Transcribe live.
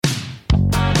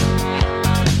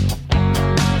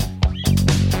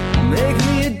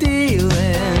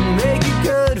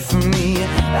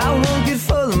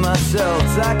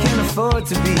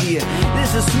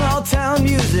small town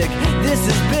music. This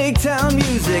is big town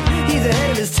music. He's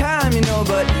ahead of his time, you know,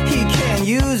 but he can't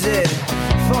use it.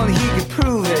 If only he could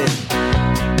prove it.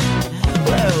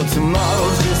 Well,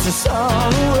 tomorrow's just a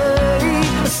song away,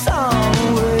 a song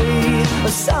away, a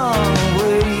song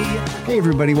away. Hey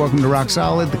everybody, welcome to Rock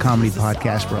Solid, the comedy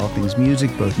podcast for all things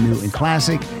music, both new and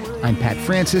classic. I'm Pat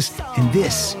Francis, and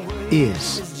this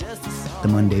is the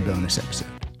Monday bonus episode.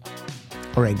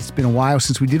 All right, it's been a while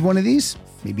since we did one of these,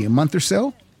 maybe a month or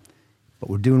so, but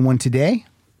we're doing one today.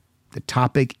 The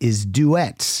topic is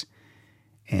duets,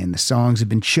 and the songs have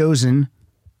been chosen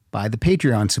by the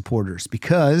Patreon supporters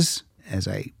because, as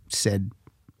I said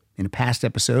in a past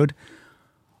episode,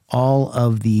 all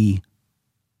of the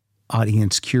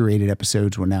audience curated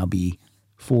episodes will now be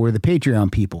for the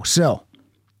Patreon people. So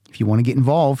if you want to get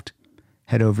involved,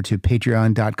 head over to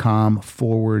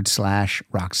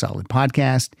patreon.com/Rock Solid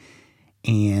Podcast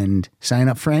and sign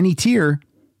up for any tier,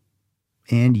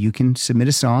 and you can submit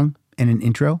a song and an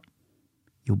intro.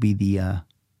 You'll be the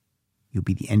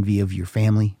envy of your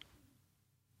family,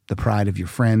 the pride of your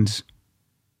friends.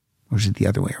 Or is it the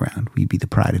other way around? Will you be the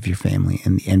pride of your family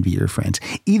and the envy of your friends?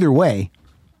 Either way,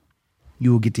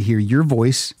 you will get to hear your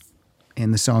voice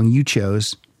and the song you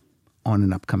chose on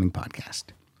an upcoming podcast.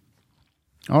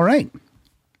 All right.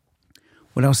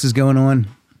 What else is going on?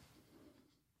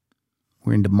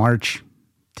 We're into March.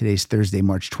 Today's Thursday,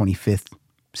 March 25th,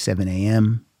 7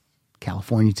 a.m.,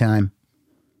 California time.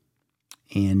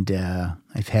 And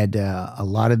I've had a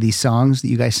lot of these songs that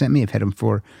you guys sent me. I've had them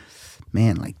for,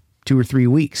 like 2 or 3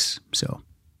 weeks. So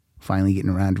finally getting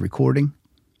around to recording.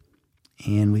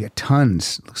 And we got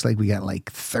tons. Looks like we got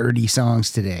like 30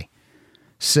 songs today.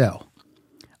 So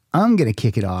I'm going to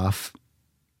kick it off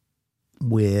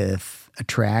with a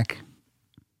track.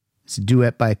 It's a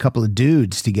duet by a couple of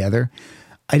dudes together.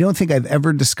 I don't think I've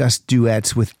ever discussed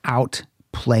duets without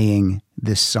playing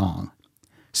this song.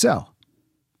 So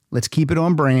let's keep it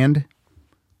on brand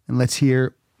and let's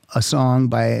hear a song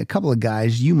by a couple of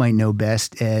guys you might know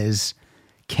best as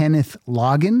Kenneth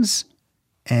Loggins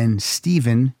and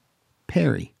Stephen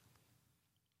Perry.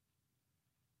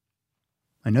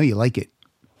 I know you like it.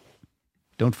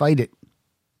 Don't fight it.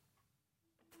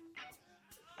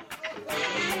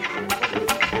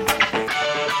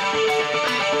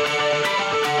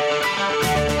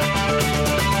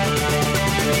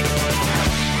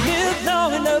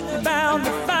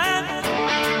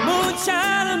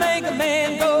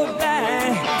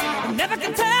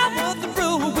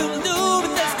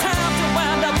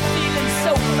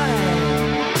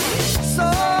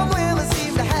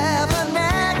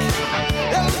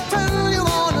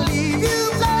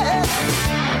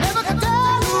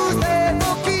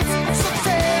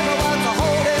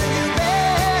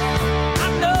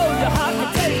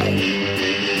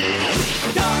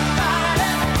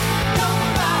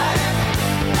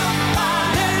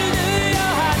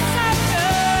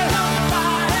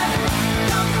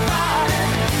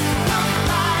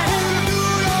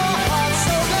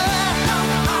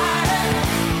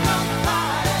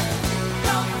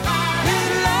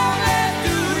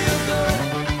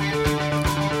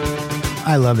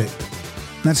 I love it.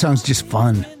 That song's just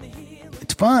fun.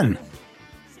 It's fun.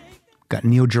 Got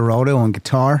Neil Giraldo on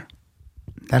guitar.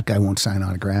 That guy won't sign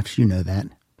autographs. You know that.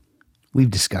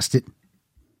 We've discussed it.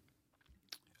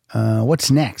 What's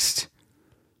next?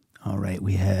 All right,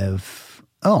 we have,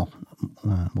 one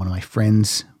of my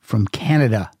friends from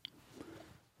Canada.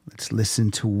 Let's listen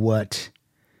to what,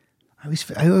 I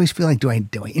always feel like, do I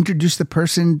introduce the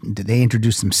person? Do they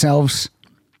introduce themselves?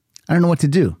 I don't know what to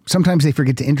do. Sometimes they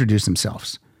forget to introduce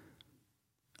themselves.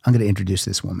 I'm going to introduce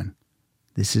this woman.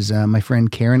 This is my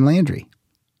friend Karen Landry.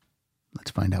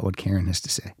 Let's find out what Karen has to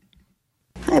say.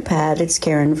 Hi, Pat. It's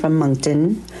Karen from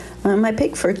Moncton. My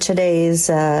pick for today's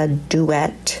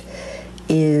duet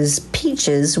is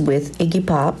Peaches with Iggy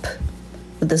Pop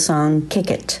with the song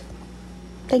Kick It.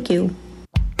 Thank you.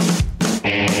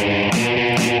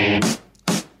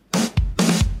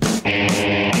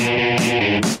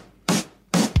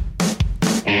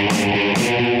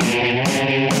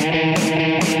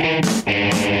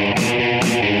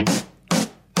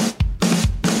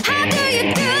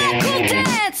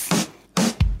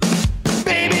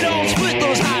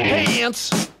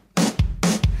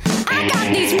 I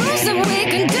got these moves that we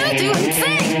can do and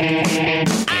think.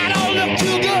 I don't look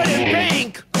too good in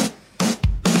pink.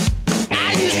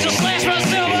 I used to slash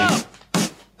myself up.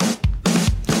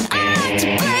 I like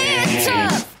to play it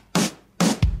tough.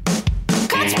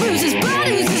 Cuts, bruises, blood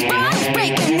oozes, bottles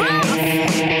breaking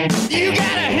rough. You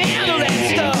gotta handle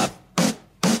that stuff.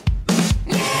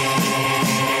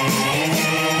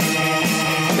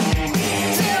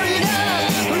 Tear it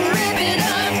up, rip it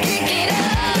up, kick it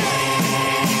up.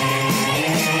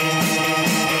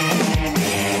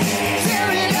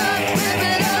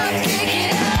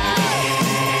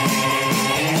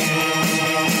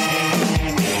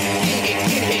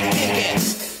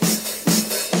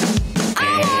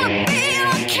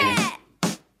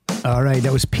 right,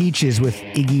 that was Peaches with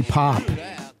Iggy Pop.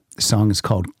 The song is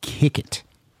called Kick It.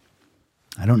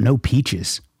 I don't know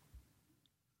Peaches.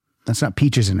 That's not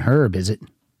Peaches and Herb, is it?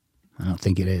 I don't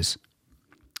think it is.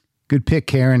 Good pick,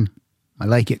 Karen. I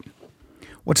like it.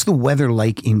 What's the weather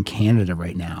like in Canada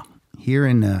right now? Here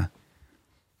in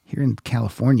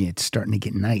California, it's starting to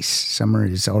get nice. Summer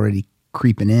is already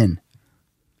creeping in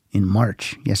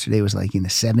March. Yesterday was like in the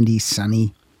 70s,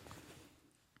 sunny.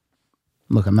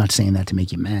 Look, I'm not saying that to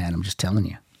make you mad. I'm just telling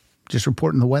you. Just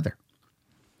reporting the weather.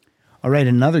 All right,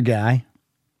 another guy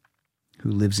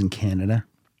who lives in Canada.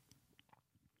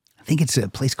 I think it's a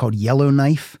place called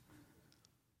Yellowknife.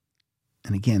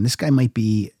 And again, this guy might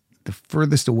be the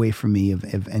furthest away from me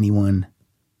of anyone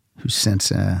who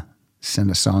sent a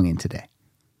song in today.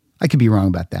 I could be wrong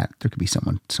about that. There could be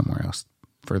someone somewhere else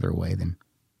further away than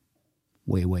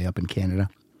way, way up in Canada.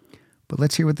 But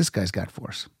let's hear what this guy's got for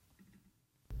us.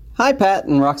 Hi, Pat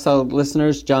and Rock Solid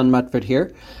listeners. John Mutford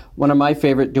here. One of my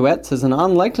favorite duets is an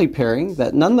unlikely pairing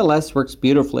that nonetheless works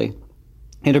beautifully.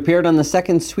 It appeared on the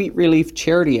second Sweet Relief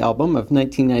charity album of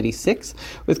 1996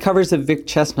 with covers of Vic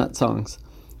Chestnut songs.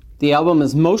 The album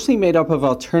is mostly made up of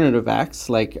alternative acts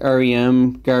like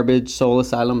R.E.M., Garbage, Soul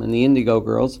Asylum, and the Indigo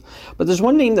Girls, but there's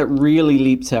one name that really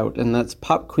leaps out, and that's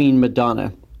pop queen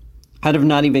Madonna. I'd have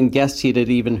not even guessed she'd had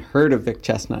even heard of Vic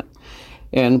Chestnut.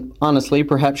 And honestly,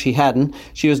 perhaps she hadn't.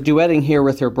 She was duetting here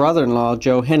with her brother-in-law,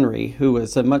 Joe Henry, who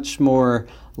was a much more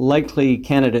likely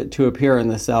candidate to appear in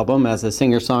this album as a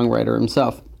singer-songwriter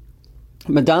himself.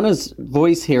 Madonna's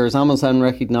voice here is almost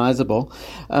unrecognizable,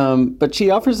 but she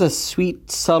offers a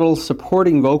sweet, subtle,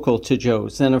 supporting vocal to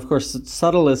Joe's. And of course,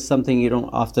 subtle is something you don't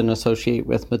often associate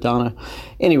with Madonna.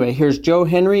 Anyway, here's Joe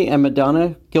Henry and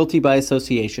Madonna, Guilty by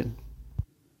Association.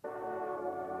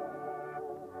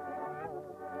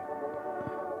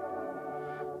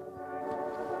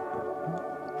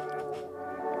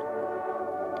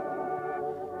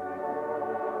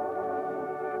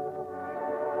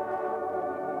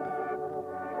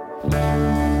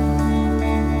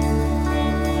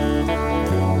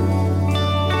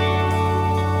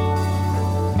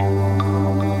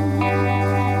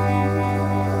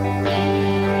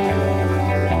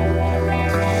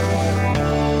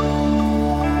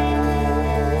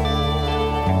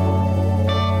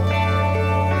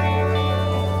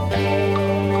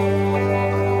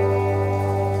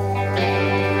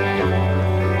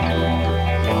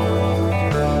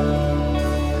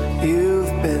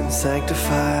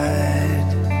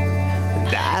 Sanctified,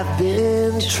 and I've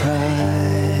been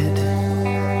tried,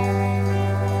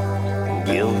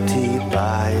 guilty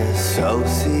by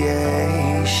association.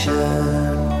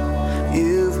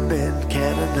 You've been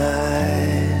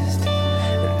canonized,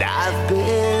 and I've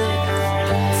been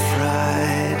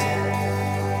fried,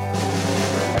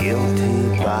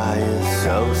 guilty by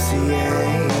association.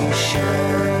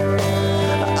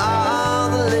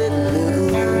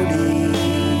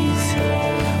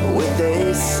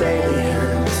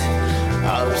 Salient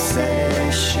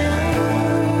obsession.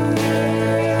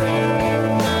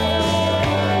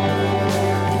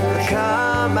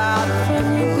 Come out from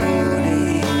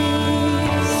moonies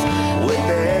with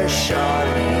their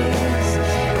shawnies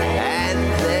and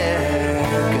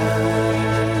their guns,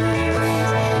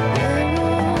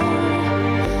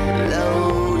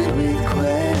 loaded with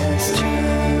questions.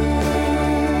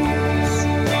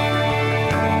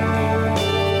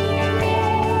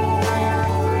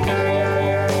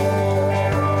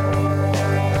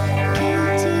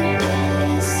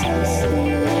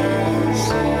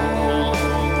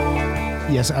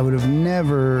 Yes, I would have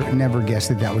never guessed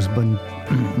that was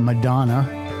Madonna.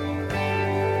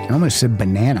 I almost said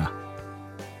banana.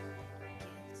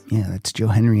 Yeah, that's Joe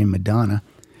Henry and Madonna.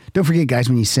 Don't forget, guys,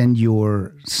 when you send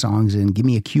your songs in, give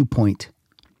me a cue point.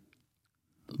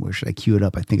 Where should I cue it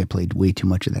up? I think I played way too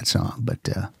much of that song, but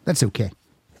that's okay.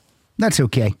 That's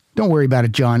okay. Don't worry about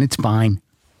it, John. It's fine.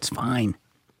 It's fine.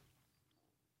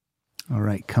 All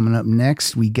right, coming up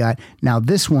next, we got... Now,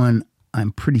 this one,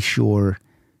 I'm pretty sure...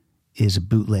 is a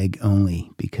bootleg only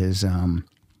because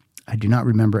I do not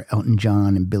remember Elton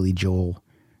John and Billy Joel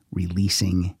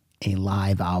releasing a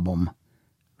live album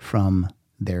from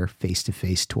their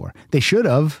face-to-face tour. They should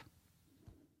have.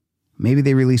 Maybe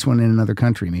they released one in another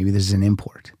country. Maybe this is an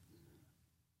import.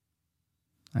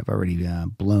 I've already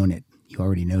blown it. You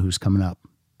already know who's coming up.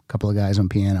 A couple of guys on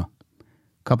piano.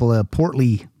 A couple of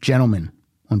portly gentlemen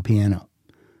on piano.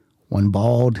 One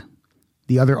bald,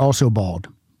 the other also bald,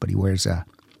 but he wears a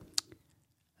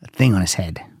thing on his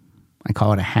head. I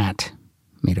call it a hat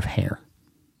made of hair.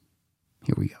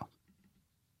 Here we go.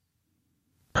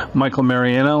 Michael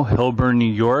Mariano, Hillburn,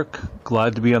 New York.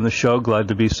 Glad to be on the show. Glad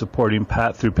to be supporting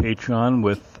Pat through Patreon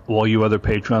with all you other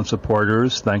Patreon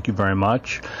supporters. Thank you very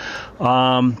much.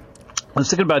 I was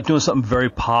thinking about doing something very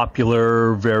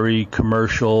popular, very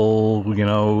commercial, a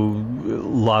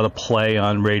lot of play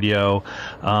on radio.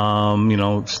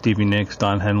 Stevie Nicks,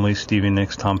 Don Henley, Stevie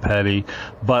Nicks, Tom Petty.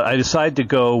 But I decided to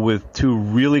go with two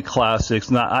really classics.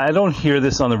 Now, I don't hear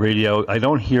this on the radio. I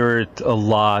don't hear it a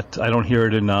lot. I don't hear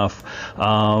it enough.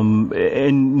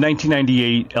 In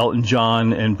 1998, Elton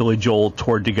John and Billy Joel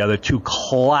toured together, two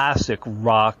classic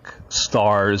rock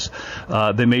stars.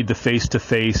 They made the Face to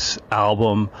Face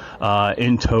album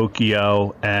in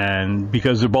Tokyo, and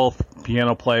because they're both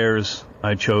piano players,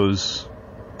 I chose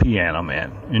Piano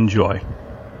Man. Enjoy.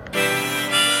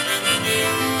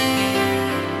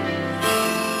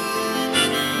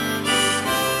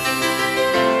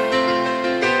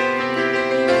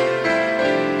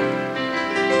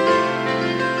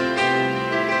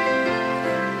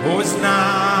 Oh, it's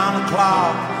 9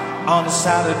 o'clock on a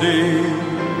Saturday.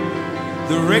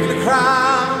 The regular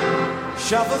crowd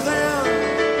shuffles in.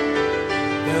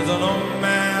 There's an old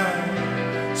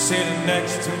man sitting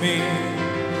next to me,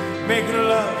 making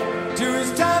love to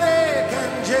his tonic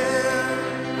and gin.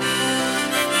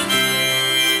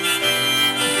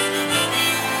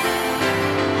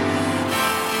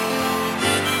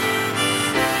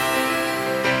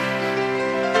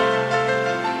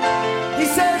 He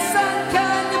says, son,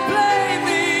 can you play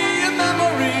me a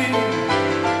memory?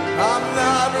 I'm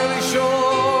not really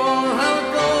sure how it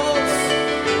goes,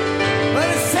 but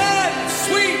it's sad,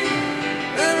 sweet,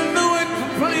 and I knew it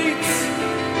complete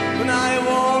when I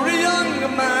wore a younger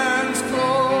man's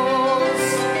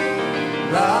clothes.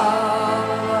 La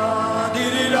la dee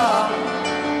dee da,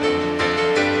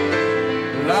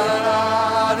 la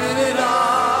la dee dee da,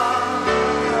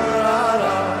 la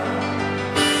la.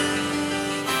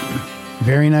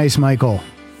 Very nice, Michael.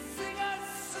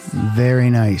 Very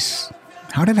nice.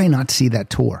 How did I not see that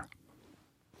tour?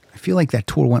 I feel like that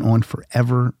tour went on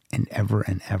forever and ever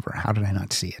and ever. How did I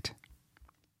not see it?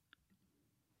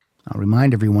 I'll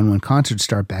remind everyone when concerts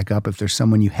start back up, if there's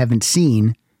someone you haven't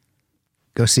seen,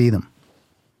 go see them.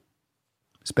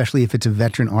 Especially if it's a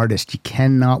veteran artist. You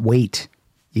cannot wait.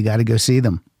 You got to go see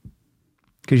them.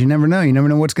 Because you never know. You never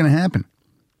know what's going to happen.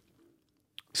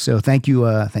 So thank you,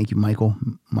 Michael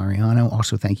Mariano.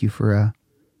 Also, thank you for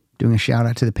doing a shout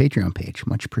out to the Patreon page.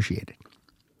 Much appreciated.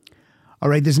 All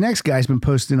right, this next guy's been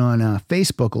posting on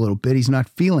Facebook a little bit. He's not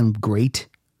feeling great.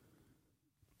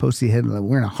 Posted he had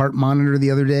wearing a heart monitor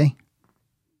the other day.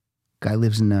 Guy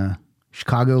lives in the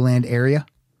Chicagoland area.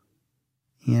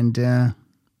 And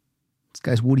this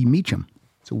guy's Woody Meacham.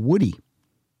 So Woody,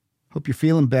 hope you're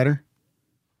feeling better.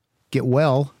 Get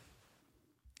well.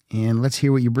 And let's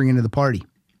hear what you bring into the party.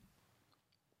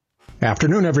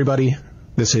 Afternoon, everybody.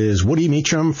 This is Woody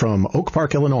Meacham from Oak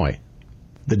Park, Illinois.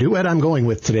 The duet I'm going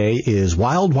with today is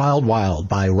Wild, Wild, Wild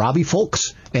by Robbie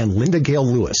Fulks and Linda Gale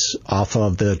Lewis off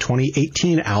of the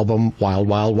 2018 album Wild,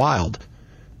 Wild, Wild.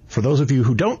 For those of you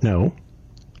who don't know,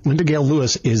 Linda Gale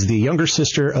Lewis is the younger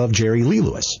sister of Jerry Lee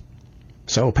Lewis.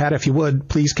 So, Pat, if you would,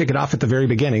 please kick it off at the very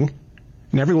beginning.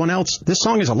 And everyone else, this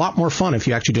song is a lot more fun if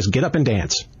you actually just get up and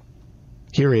dance.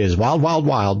 Here is Wild, Wild,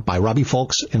 Wild by Robbie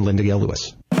Fulks and Linda Gale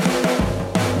Lewis.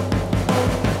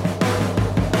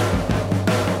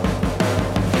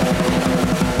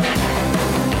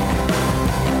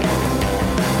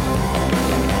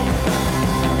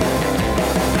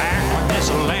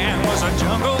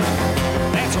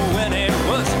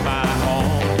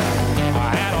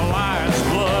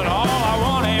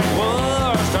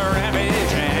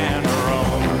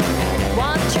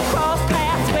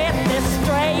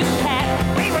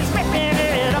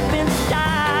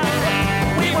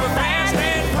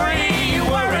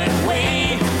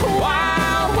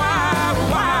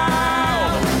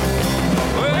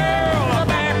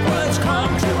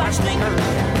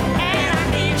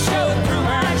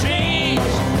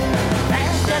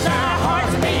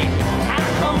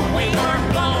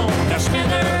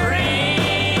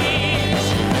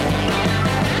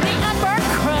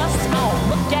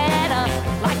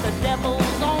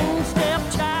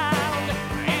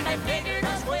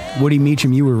 Woody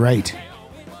Meacham, you were right.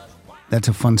 That's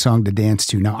a fun song to dance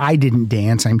to. Now, I didn't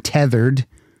dance. I'm tethered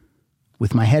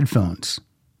with my headphones,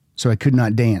 so I could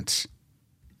not dance.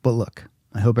 But look,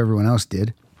 I hope everyone else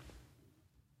did.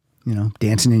 You know,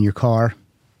 dancing in your car.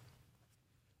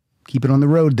 Keep it on the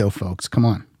road, though, folks. Come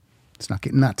on. Let's not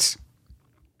get nuts.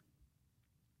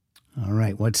 All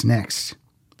right, what's next?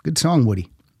 Good song,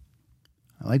 Woody.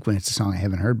 I like when it's a song I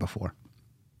haven't heard before.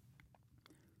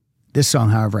 This song,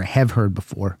 however, I have heard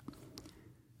before.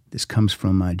 This comes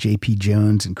from J.P.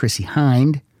 Jones and Chrissy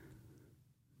Hynde.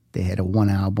 They had a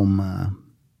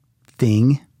one-album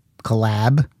thing,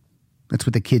 collab, That's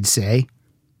what the kids say.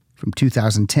 From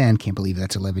 2010. Can't believe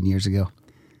that's 11 years ago.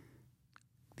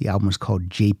 The album was called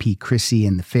J.P. Chrissy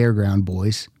and the Fairground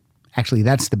Boys. Actually,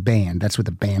 that's the band. That's what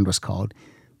the band was called.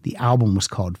 The album was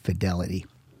called Fidelity.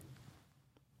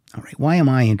 All right, why am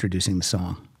I introducing the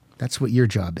song? That's what your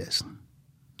job is.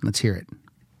 Let's hear it.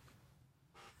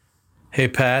 Hey,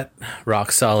 Pat,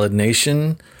 Rock Solid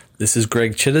Nation. This is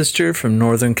Greg Chittister from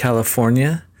Northern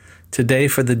California. Today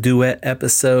for the duet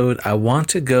episode, I want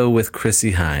to go with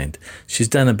Chrissy Hynde. She's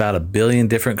done about 1 billion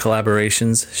different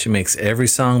collaborations. She makes every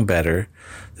song better.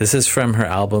 This is from her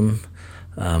album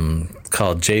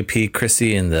called J.P.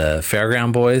 Chrissy and the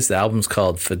Fairground Boys. The album's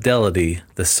called Fidelity.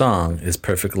 The song is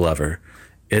Perfect Lover.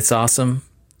 It's awesome.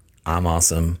 I'm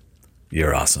awesome.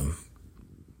 You're awesome.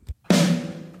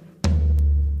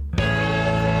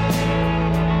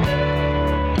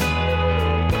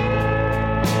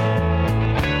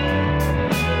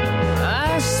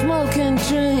 I smoke and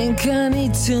drink, I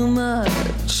need too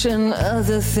much, and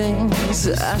other things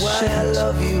I Why I should.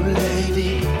 love you,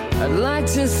 lady. I'd like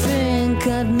to think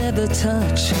I'd never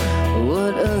touch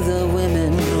what other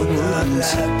women Not would.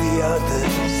 like the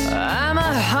others. I'm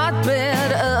a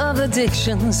hotbed of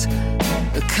addictions.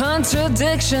 The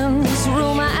contradictions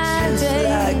rule my Just day.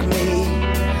 like me.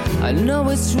 I know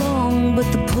it's wrong,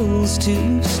 but the pull's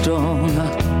too strong.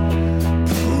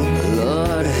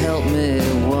 Lord, help me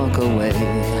walk away.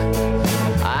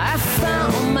 I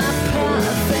found my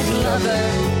perfect lover,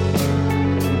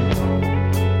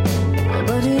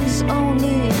 but he's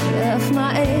only half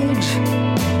my age.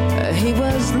 He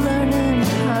was learning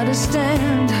how to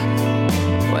stand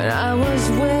when I was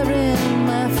wearing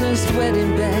my first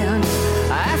wedding band.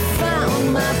 I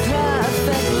found my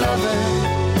perfect lover,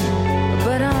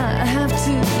 but I have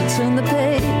to turn the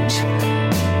page.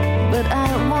 But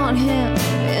I want him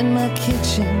in my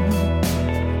kitchen,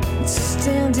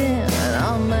 standing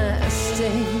on my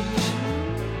stage.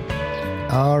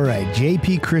 All right,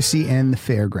 J.P. Chrissy and the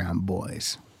Fairground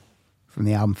Boys. From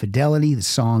the album Fidelity, the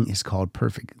song is called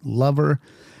Perfect Lover.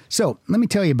 So let me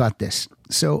tell you about this.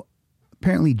 So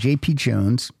apparently J.P.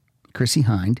 Jones, Chrissy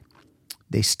Hynde,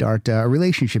 they start a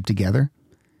relationship together.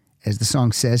 As the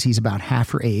song says, he's about half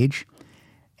her age.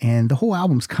 And the whole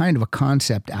album's kind of a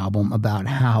concept album about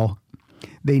how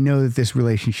they know that this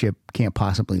relationship can't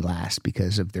possibly last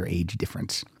because of their age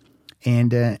difference.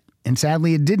 And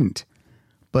sadly, it didn't.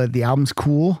 But the album's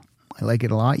cool. I like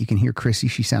it a lot. You can hear Chrissy.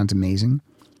 She sounds amazing.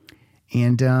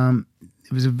 And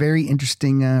it was a very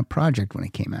interesting project when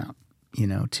it came out, you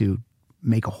know, to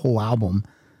make a whole album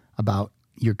about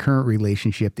your current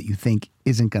relationship that you think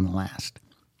isn't going to last.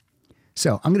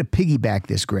 So I'm going to piggyback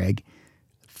this, Greg.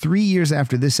 3 years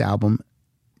after this album,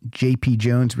 J.P.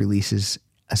 Jones releases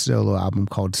a solo album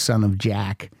called Son of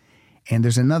Jack. And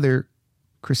there's another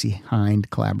Chrissy Hynde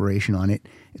collaboration on it.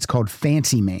 It's called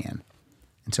Fancy Man.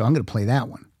 And so I'm going to play that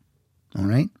one. All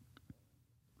right?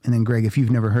 And then, Greg, if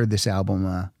you've never heard this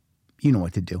album, you know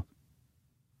what to do.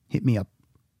 Hit me up.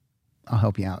 I'll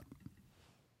help you out.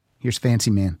 Here's Fancy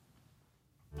Man.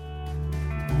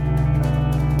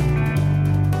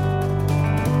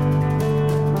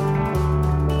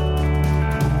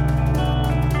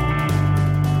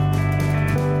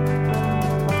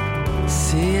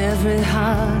 See, every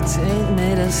heart ain't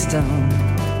made of stone.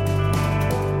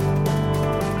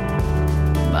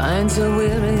 Mine's a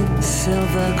weary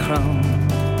silver chrome,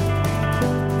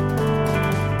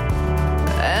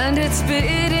 and it's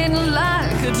beating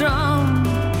like a drum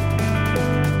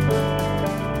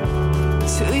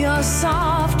to your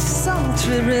soft,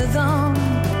 sultry rhythm.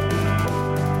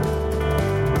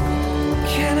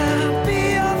 Can I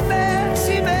be your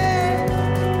fancy man?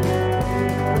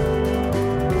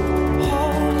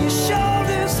 Hold your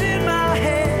shoulders in my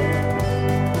hands.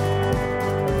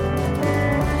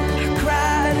 I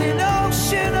cried an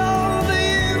ocean over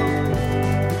you.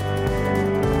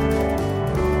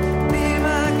 Be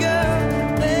my girl,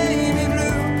 baby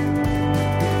blue.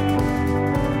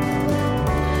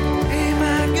 Be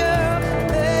my girl,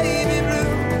 baby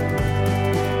blue.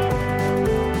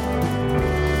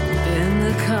 In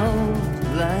the cold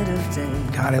light of day,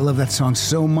 God, I love that song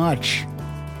so much.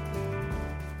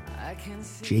 I can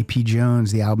see J.P.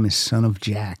 Jones, the album is Son of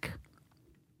Jack.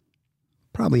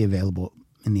 Probably available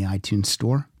in the iTunes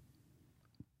store.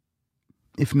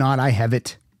 If not, I have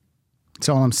it. That's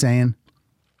all I'm saying.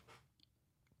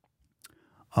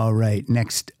 All right,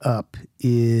 next up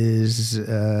is,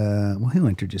 he'll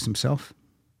introduce himself.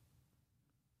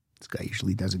 This guy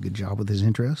usually does a good job with his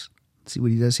intros. Let's see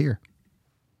what he does here.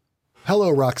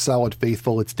 Hello, Rock Solid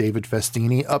Faithful. It's David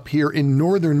Festini up here in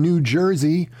northern New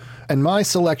Jersey, and my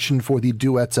selection for the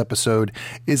Duets episode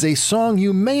is a song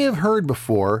you may have heard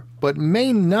before, but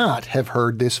may not have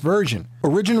heard this version.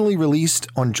 Originally released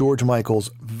on George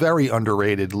Michael's very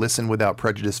underrated Listen Without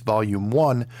Prejudice Volume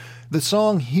 1, the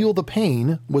song Heal the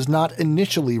Pain was not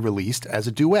initially released as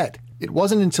a duet. It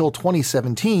wasn't until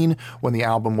 2017, when the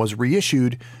album was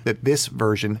reissued, that this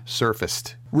version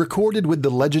surfaced. Recorded with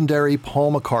the legendary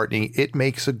Paul McCartney, it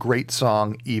makes a great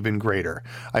song even greater.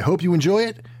 I hope you enjoy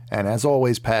it, and as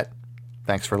always, Pat,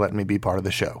 thanks for letting me be part of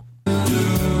the show.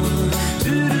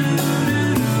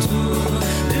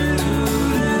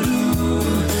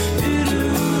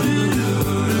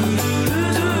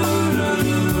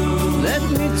 Let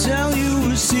me tell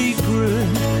you a secret.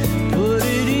 Put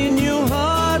it in your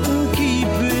heart and keep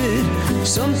it.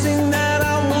 Something that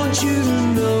I want you to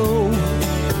know.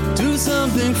 Do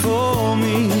something for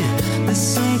me.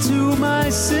 Listen to my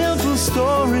simple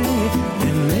story,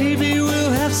 and maybe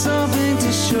we'll have something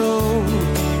to show.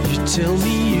 You tell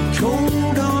me you're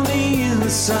cold on the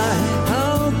inside.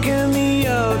 How can the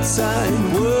outside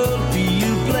world be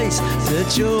a place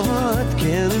that your heart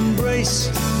can embrace?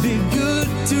 Be good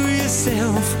to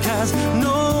yourself, 'cause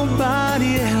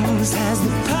nobody else has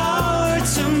the power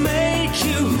to make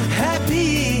you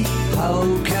happy. How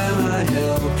can I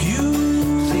help you?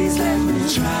 Please let me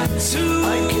try to.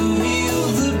 I can heal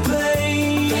the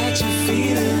pain that you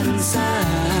feel inside.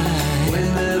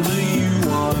 Whenever you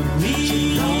want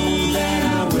me, know that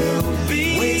I will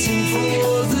be waiting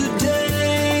for the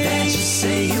day that you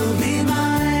say you'll be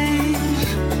mine.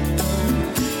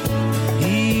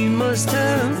 He must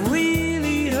have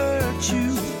really hurt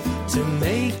you to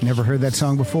make. Never heard that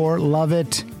song before. Love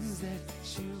it.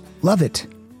 Love it.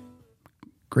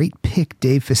 Great pick,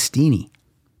 Dave Festini.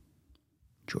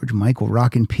 George Michael,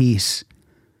 rock in peace.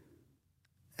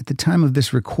 At the time of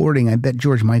this recording, I bet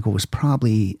George Michael was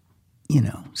probably,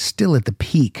 still at the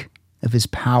peak of his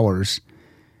powers.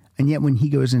 And yet when he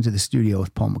goes into the studio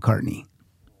with Paul McCartney,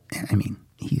 I mean,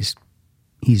 he's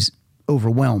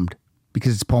overwhelmed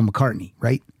because it's Paul McCartney,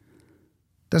 right?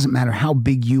 Doesn't matter how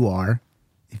big you are.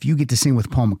 If you get to sing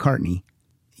with Paul McCartney,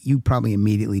 you probably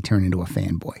immediately turn into a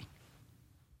fanboy.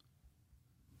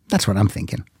 That's what I'm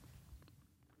thinking.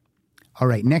 All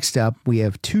right, next up, we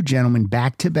have two gentlemen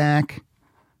back to back.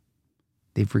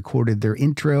 They've recorded their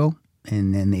intro,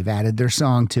 and then they've added their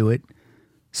song to it.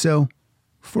 So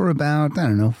for about,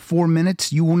 4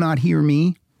 minutes, you will not hear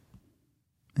me.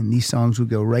 And these songs will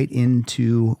go right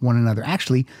into one another.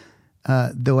 Actually,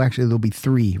 there'll be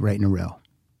three right in a row.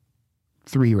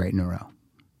 Three right in a row.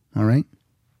 All right?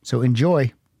 So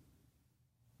enjoy.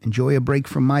 Enjoy a break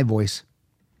from my voice.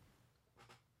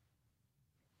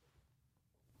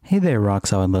 Hey there, Rock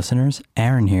Solid listeners.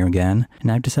 Aaron here again, and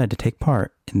I've decided to take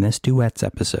part in this Duets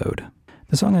episode.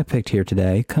 The song I picked here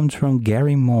today comes from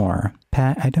Gary Moore.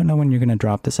 Pat, I don't know when you're going to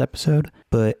drop this episode,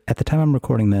 but at the time I'm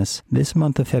recording this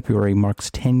month of February marks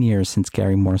 10 years since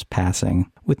Gary Moore's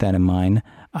passing. With that in mind,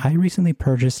 I recently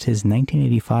purchased his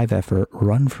 1985 effort,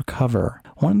 Run for Cover.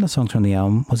 One of the songs from the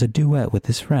album was a duet with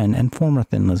his friend and former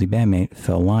Thin Lizzy bandmate,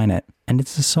 Phil Lynott. And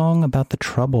it's a song about the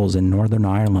Troubles in Northern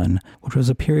Ireland, which was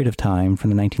a period of time from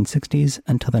the 1960s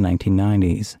until the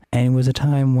 1990s. And it was a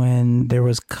time when there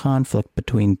was conflict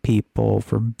between people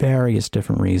for various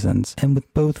different reasons. And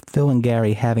with both Phil and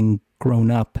Gary having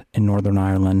grown up in Northern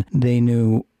Ireland, they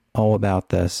knew all about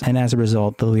this. And as a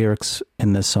result, the lyrics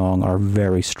in this song are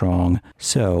very strong.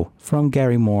 So, from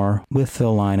Gary Moore with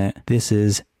Phil Lynott, this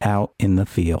is Out in the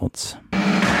Fields.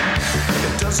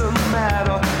 It doesn't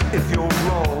matter if you're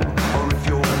wrong or if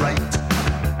you're right.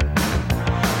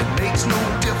 It makes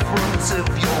no difference if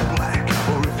you're black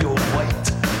or if you're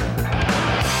white.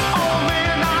 All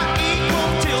men are equal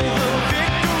till the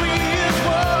victory is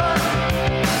won.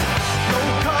 No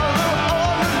color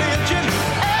or religion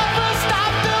ever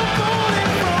stop the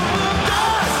rolling from the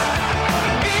dust.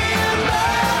 In the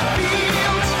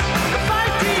fields, the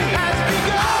fighting has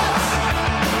begun.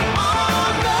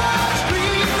 On the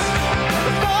streets,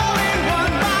 the falling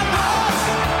one by one.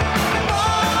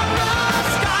 On the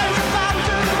skies,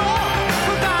 1,000 more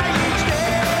will die each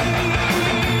day.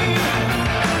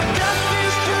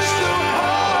 Justice just a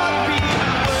heartbeat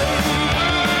away.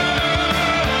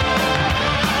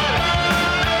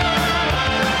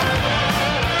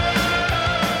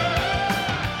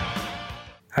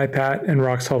 Hi, Pat and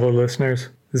Rock Solid listeners.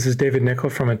 This is David Nickel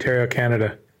from Ontario,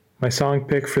 Canada. My song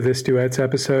pick for this Duets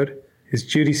episode is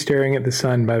Judy Staring at the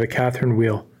Sun by the Catherine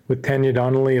Wheel, with Tanya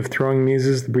Donnelly of Throwing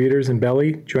Muses, The Breeders, and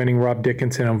Belly joining Rob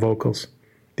Dickinson on vocals.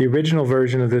 The original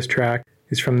version of this track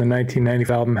is from the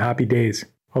 1995 album Happy Days,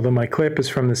 although my clip is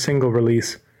from the single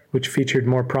release which featured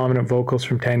more prominent vocals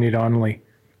from Tanya Donnelly.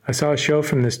 I saw a show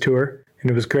from this tour, and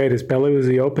it was great as Belly was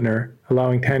the opener,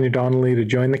 allowing Tanya Donnelly to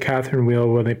join the Catherine Wheel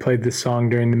while they played this song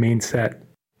during the main set.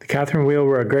 The Catherine Wheel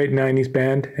were a great 90s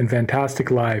band and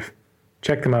fantastic live.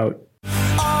 Check them out.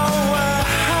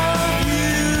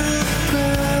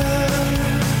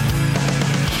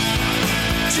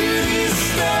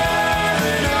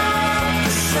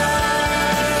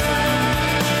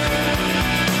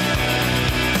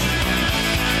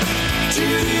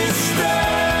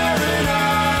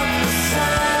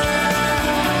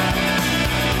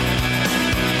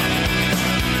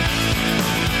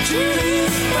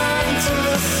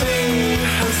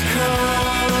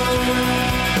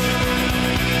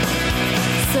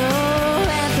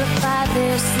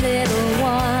 This little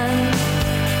one,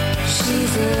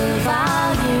 she's a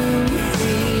volume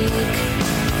freak.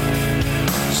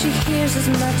 She hears as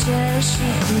much as she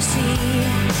can see,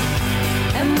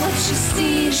 and what she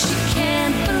sees she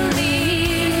can't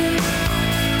believe.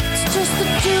 It's just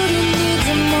that Judy needs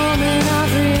a moment of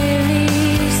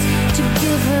release to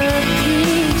give her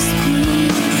peace,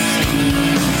 peace,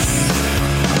 peace.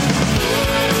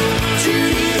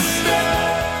 Judy's star.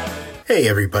 Hey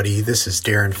everybody, this is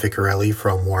Darren Ficcarelli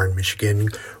from Warren, Michigan,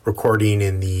 recording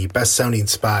in the best sounding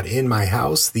spot in my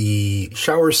house, the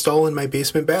shower stall in my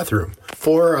basement bathroom.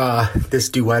 For this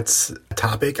duets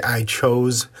topic, I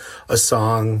chose a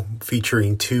song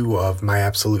featuring two of my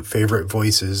absolute favorite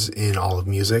voices in all of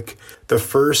music. The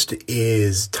first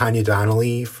is Tanya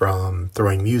Donnelly from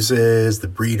Throwing Muses, The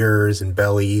Breeders, and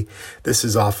Belly. This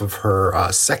is off of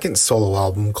her second solo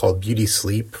album called Beauty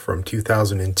Sleep from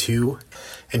 2002.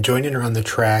 And joining her on the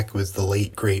track was the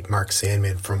late, great Mark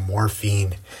Sandman from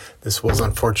Morphine. This was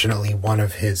unfortunately one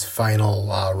of his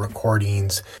final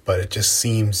recordings, but it just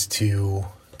seems to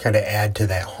kind of add to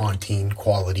that haunting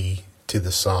quality to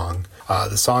the song.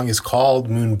 The song is called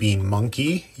Moonbeam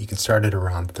Monkey. You can start it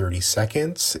around 30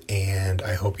 seconds, and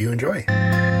I hope you enjoy. No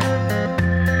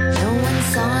one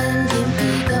saw him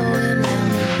gimpy going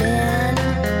round the bend,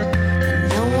 and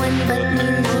no one but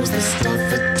me knows the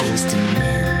stuff it takes to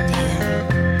mend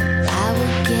him. I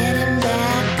will get him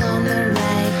back on the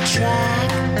right track.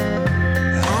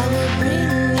 I will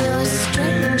bring your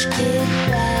strange kid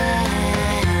back.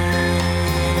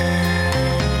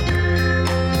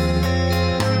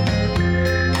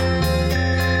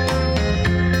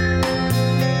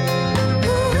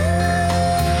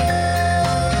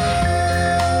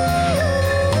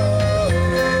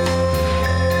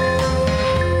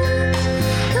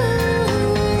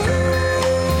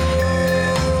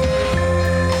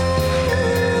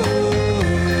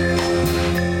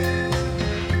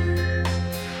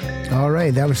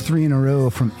 That was 3 in a row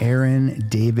from Aaron,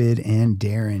 David, and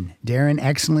Darren. Darren,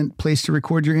 excellent place to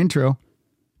record your intro.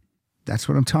 That's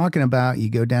what I'm talking about. You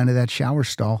go down to that shower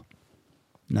stall.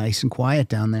 Nice and quiet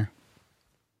down there.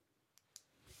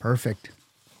 Perfect.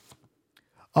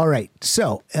 All right.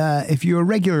 So if you're a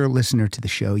regular listener to the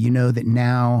show, you know that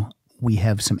now we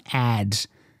have some ads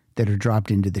that are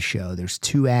dropped into the show. There's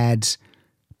 2 ads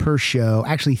per show.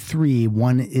 Actually, 3.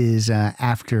 One is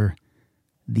after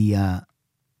the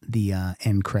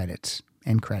end credits.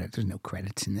 End credits. There's no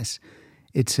credits in this.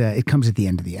 It comes at the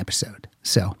end of the episode.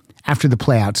 So after the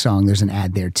play out song, there's an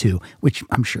ad there too, which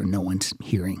I'm sure no one's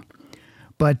hearing.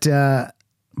 But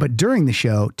during the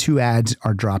show, 2 ads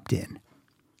are dropped in.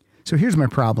 So here's my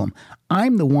problem.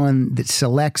 I'm the one that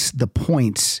selects the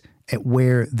points at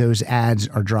where those ads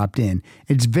are dropped in.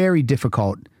 It's very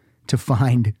difficult to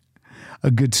find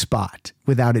a good spot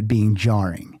without it being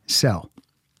jarring. So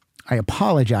I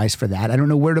apologize for that. I don't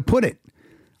know where to put it.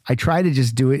 I try to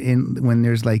just do it when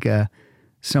there's like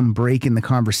some break in the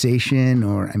conversation,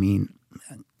 or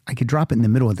I could drop it in the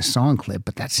middle of the song clip,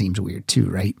 but that seems weird too,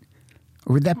 right?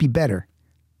 Or would that be better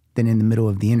than in the middle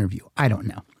of the interview? I don't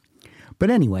know. But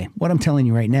anyway, what I'm telling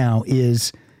you right now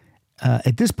is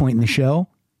at this point in the show,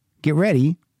 get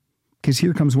ready, because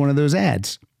here comes one of those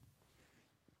ads.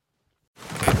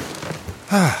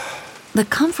 The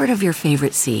comfort of your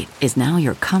favorite seat is now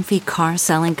your comfy car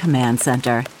selling command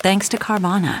center, thanks to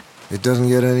Carvana. It doesn't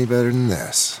get any better than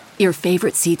this. Your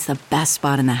favorite seat's the best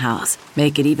spot in the house.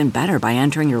 Make it even better by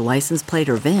entering your license plate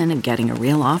or VIN and getting a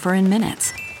real offer in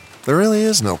minutes. There really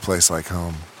is no place like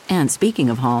home. And speaking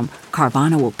of home,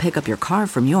 Carvana will pick up your car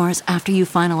from yours after you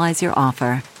finalize your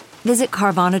offer. Visit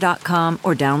Carvana.com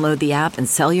or download the app and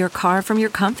sell your car from your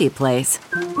comfy place.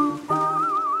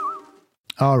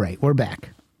 All right, we're back.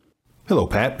 Hello,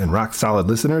 Pat and Rock Solid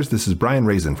listeners. This is Brian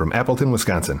Raisin from Appleton,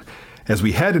 Wisconsin. As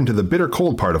we head into the bitter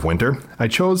cold part of winter, I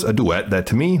chose a duet that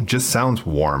to me just sounds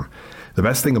warm. The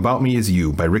Best Thing About Me Is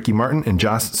You by Ricky Martin and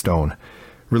Joss Stone.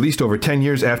 Released over 10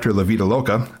 years after La Vida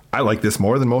Loca, I like this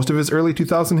more than most of his early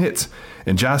 2000 hits,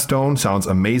 and Joss Stone sounds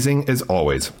amazing as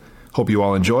always. Hope you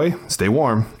all enjoy, stay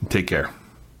warm, and take care.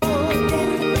 My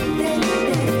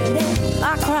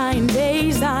crying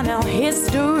days are now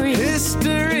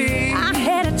history. I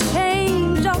had a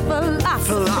change of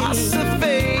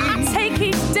philosophy. I take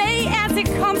each day as it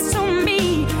comes to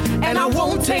me, and I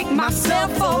won't take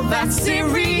myself all that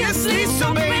seriously.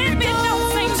 So baby,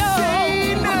 don't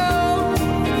say no.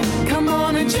 Come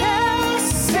on and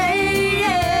just say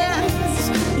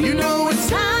yes. You know it's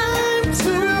time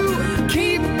to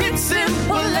keep it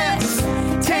simple. Let's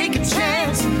take a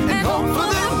chance and hope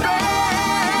for the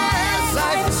best.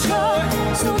 Life is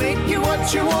short, so make it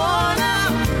what you wanna.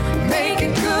 Make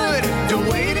it good, don't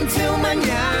wait until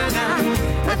mañana.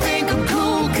 I think I'm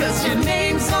cool, cause your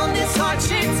name's on this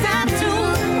heart-shaped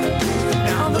tattoo.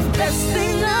 Now the best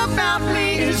thing about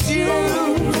me is you.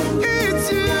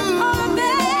 It's you. Oh, the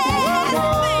best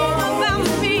thing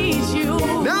about me is you.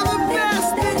 Now the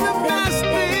best thing.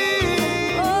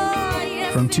 Oh,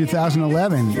 yes. From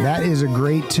 2011. That is a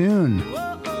great tune.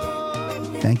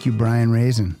 Thank you, Brian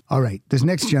Raisin. All right, this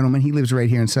next gentleman, he lives right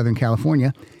here in Southern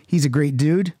California. He's a great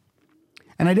dude.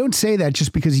 And I don't say that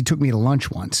just because he took me to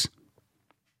lunch once.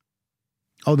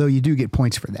 Although you do get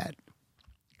points for that.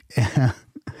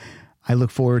 I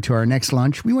look forward to our next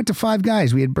lunch. We went to Five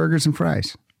Guys. We had burgers and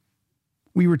fries.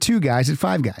 We were two guys at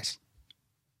Five Guys.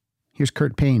 Here's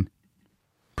Kurt Payne.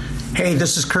 Hey,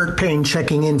 this is Kurt Payne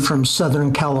checking in from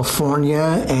Southern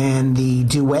California, and the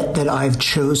duet that I've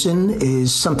chosen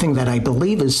is something that I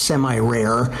believe is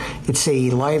semi-rare. It's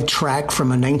a live track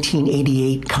from a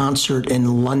 1988 concert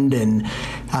in London.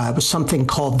 It was something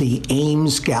called the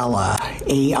Ames Gala,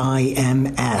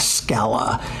 AIMS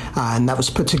Gala, and that was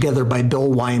put together by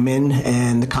Bill Wyman,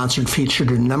 and the concert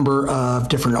featured a number of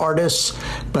different artists,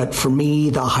 but for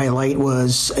me, the highlight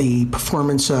was a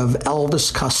performance of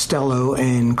Elvis Costello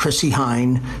and Chrissie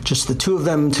Hynde, just the two of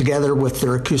them together with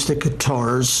their acoustic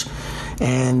guitars.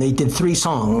 And they did three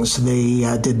songs.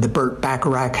 They did the Burt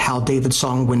Bacharach, Hal David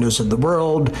song, Windows of the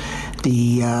World,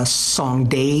 the song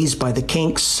Days by the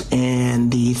Kinks,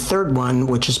 and the third one,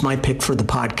 which is my pick for the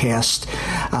podcast,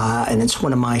 and it's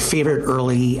one of my favorite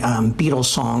early Beatles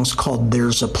songs called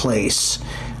There's a Place.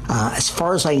 As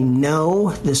far as I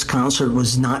know, this concert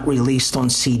was not released on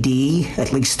CD,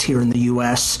 at least here in the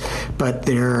U.S., but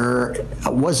there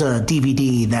was a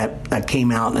DVD that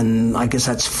came out, and I guess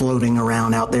that's floating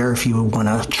around out there if you want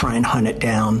to try and hunt it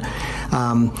down.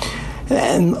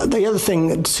 And the other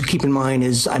thing to keep in mind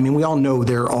is, I mean, we all know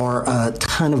there are a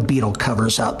ton of Beatle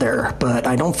covers out there, but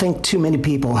I don't think too many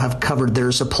people have covered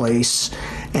There's a Place,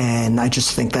 and I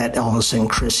just think that Elvis and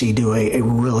Chrissie do a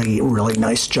really, really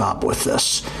nice job with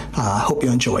this. Hope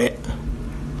you enjoy it.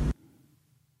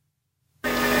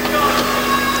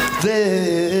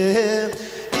 There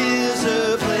is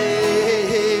a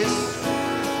place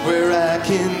where I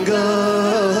can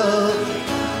go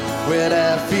when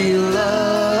I feel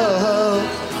love,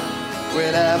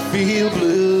 when I feel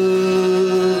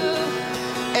blue,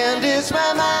 and it's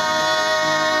my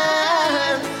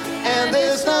mind, and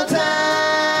there's no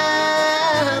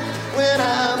time when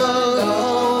I'm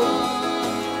alone.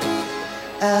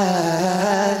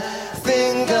 I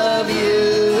think of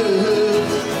you,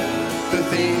 the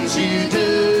things you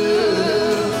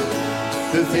do,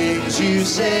 the things you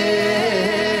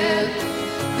said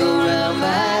go round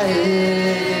my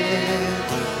head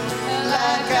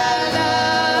like I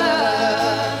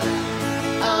love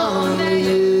only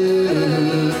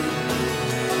you.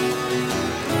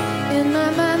 In my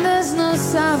mind there's no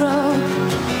sorrow.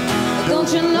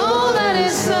 Don't you know that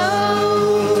it's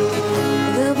so?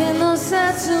 There'll be no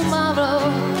sad tomorrow.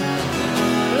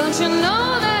 Don't you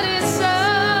know that it's so?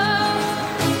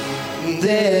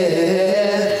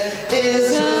 There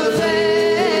is a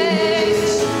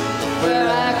place where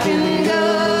I can go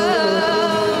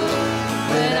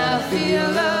when I feel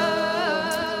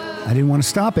love. I didn't want to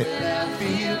stop it.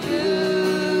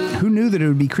 Who knew that it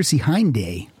would be Chrissie Hynde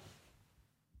Day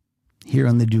here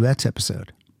on the Duets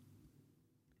episode?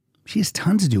 She has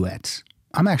tons of duets.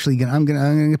 I'm gonna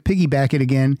piggyback it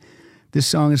again. This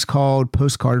song is called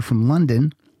Postcard from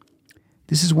London.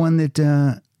 This is one that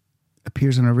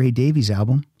appears on a Ray Davies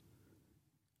album.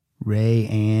 Ray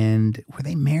and, were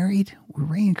they married? Were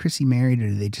Ray and Chrissie married, or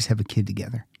did they just have a kid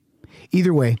together?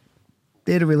 Either way,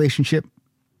 they had a relationship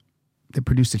that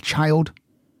produced a child.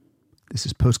 This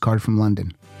is Postcard from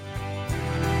London.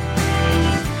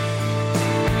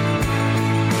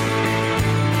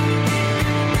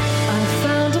 I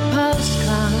found a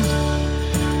postcard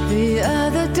the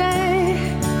other day,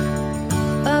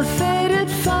 a faded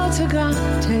photograph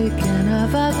taken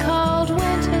of a cold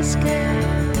winter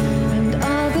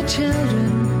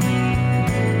children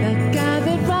that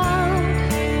gathered round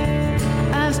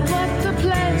asked what the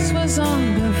place was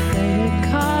on the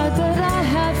faded card that I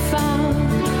had found.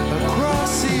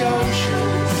 Across the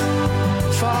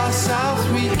oceans, far south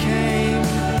we came,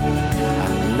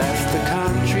 and left the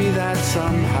country that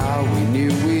somehow we knew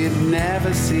we'd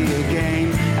never see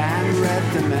again, and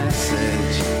read the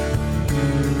message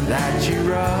that you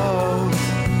wrote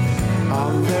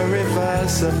on the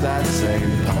reverse of that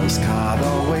same postcard.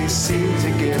 Always seemed to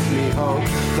give me hope,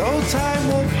 though time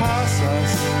will pass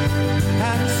us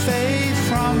and fade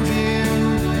from view.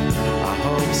 I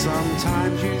hope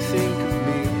sometimes you think of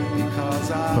me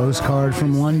because I Postcard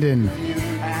from London.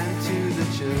 and to the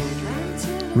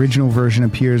children. Original version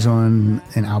appears on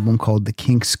an album called The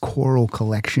Kinks Choral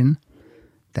Collection.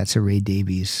 That's a Ray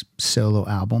Davies solo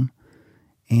album.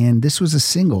 And this was a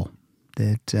single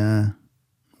that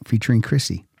featuring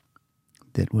Chrissy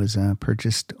that was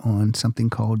purchased on something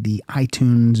called the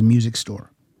iTunes Music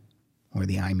Store or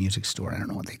the iMusic Store. I don't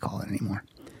know what they call it anymore.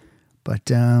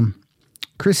 But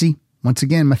Chrissy, once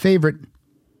again, my favorite.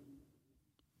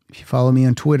 If you follow me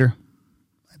on Twitter,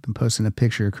 I've been posting a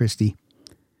picture of Christy.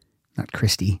 Not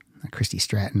Christy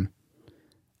Stratton.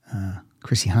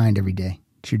 Chrissy Hind every day.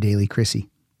 It's your daily Chrissy.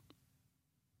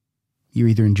 You're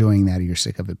either enjoying that or you're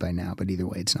sick of it by now, but either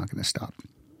way, it's not going to stop.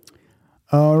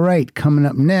 All right, coming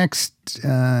up next,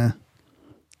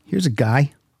 here's a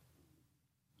guy.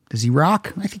 Does he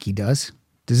rock? I think he does.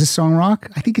 Does this song rock?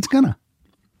 I think it's gonna.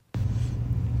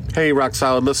 Hey, Rock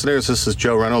Solid listeners, this is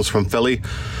Joe Reynolds from Philly.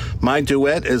 My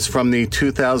duet is from the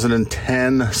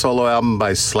 2010 solo album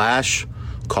by Slash,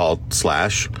 called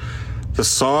Slash. The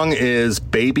song is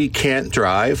Baby Can't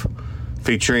Drive,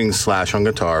 featuring Slash on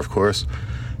guitar, of course,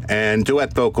 and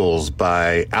duet vocals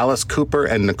by Alice Cooper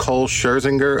and Nicole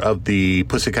Scherzinger of the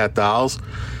Pussycat Dolls,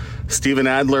 Steven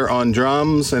Adler on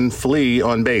drums, and Flea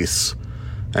on bass.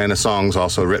 And the song's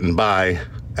also written by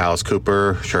Alice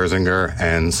Cooper, Scherzinger,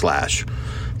 and Slash.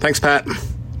 Thanks, Pat.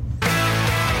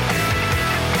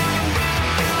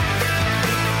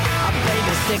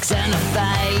 Sticks in her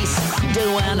face,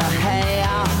 doing her hair,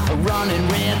 running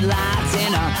red lights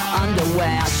in her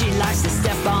underwear. She likes to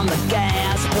step on the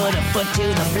gas, put her foot to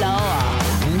the floor,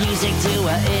 music to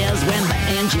her ears when the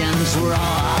engines roar.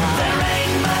 There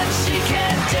ain't much she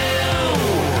can do,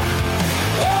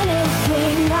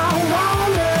 anything I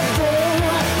wanna do,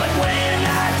 but when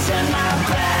I turn my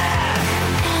back,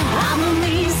 I'm a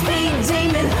mean-speed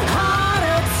demon, heart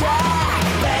attack.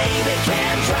 Baby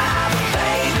can't drive,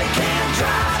 baby can't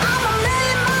drive. I'm a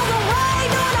million miles away,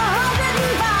 doing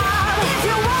 105. If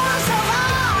you wanna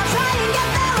survive, try and get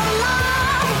there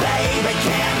alive. Baby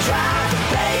can't drive,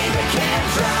 baby can't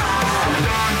drive.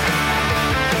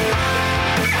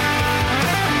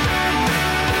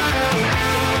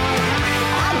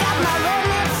 I got my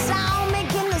redneck sound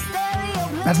making the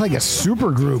stereo. That's like a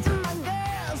super group.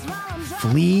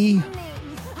 Flea,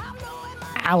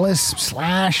 Alice,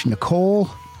 Slash, Nicole,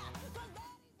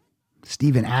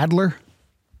 Steven Adler.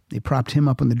 They propped him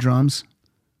up on the drums.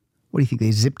 What do you think?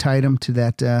 They zip tied him to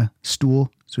that stool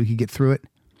so he could get through it.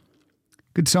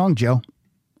 Good song, Joe.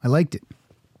 I liked it.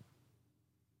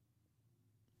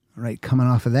 All right, coming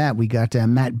off of that, we got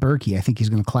Matt Berkey. I think he's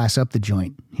going to class up the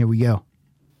joint. Here we go.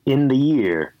 In the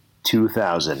year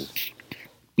 2000,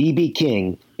 B.B.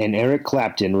 King and Eric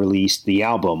Clapton released the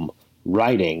album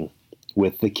Riding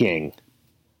with the King.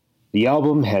 The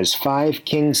album has 5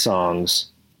 King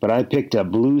songs, but I picked a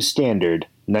blues standard,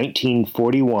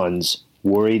 1941's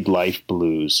Worried Life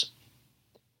Blues.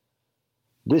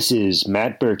 This is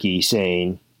Matt Berkey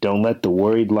saying, "Don't let the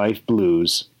worried life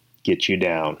blues get you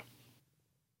down."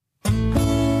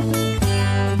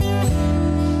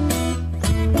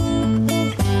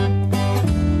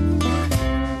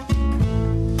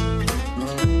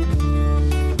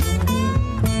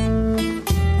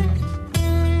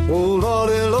 Oh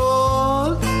Lordy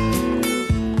Lord,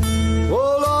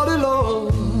 oh Lordy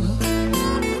Lord,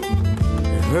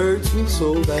 it hurts me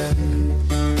so bad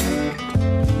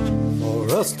for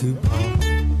us to part.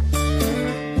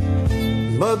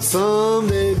 But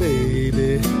someday,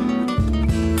 baby,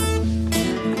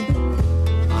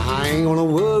 I ain't gonna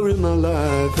worry my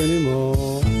life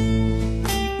anymore.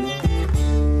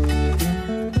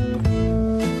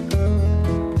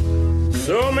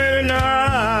 So many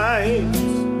nights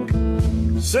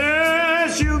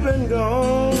since you've been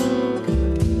gone,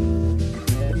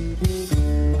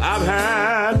 I've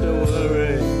had to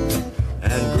worry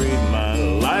and grieve my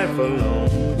life alone.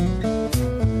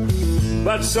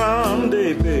 But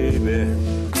someday, baby,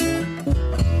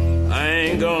 I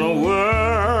ain't gonna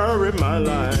worry my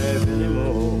life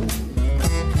anymore.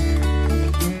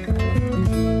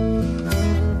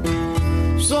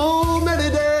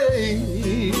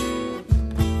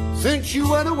 since you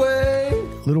went away.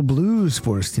 Little blues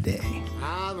for us today.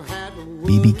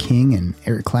 B.B. King and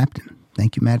Eric Clapton.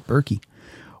 Thank you, Matt Berkey.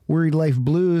 Worried Life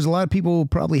Blues. A lot of people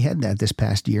probably had that this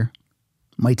past year.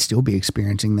 Might still be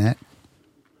experiencing that.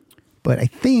 But I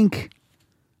think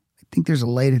there's a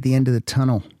light at the end of the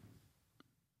tunnel.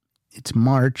 It's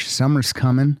March. Summer's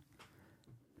coming.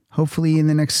 Hopefully in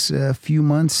the next few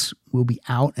months, we'll be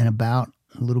out and about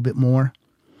a little bit more.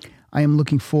 I am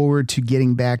looking forward to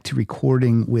getting back to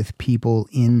recording with people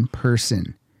in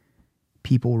person.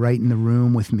 People right in the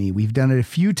room with me. We've done it a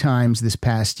few times this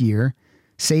past year,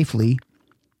 safely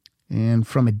and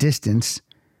from a distance.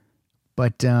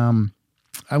 But I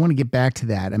want to get back to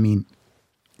that. I mean,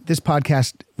 this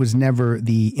podcast was never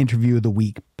the interview of the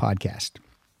week podcast.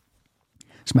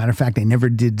 As a matter of fact, I never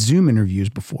did Zoom interviews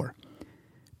before.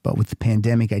 But with the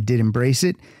pandemic, I did embrace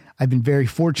it. I've been very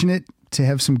fortunate to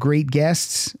have some great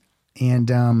guests.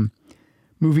 And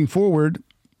moving forward,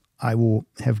 I will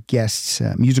have guests,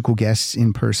 musical guests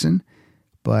in person.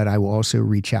 But I will also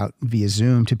reach out via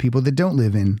Zoom to people that don't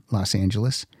live in Los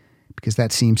Angeles, because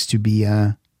that seems to be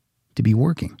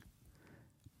working.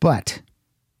 But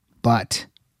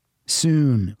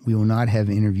soon we will not have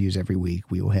interviews every week.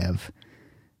 We will have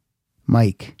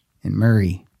Mike and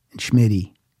Murray and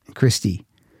Schmitty and Christy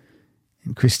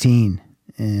and Christine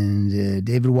and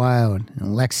David Wild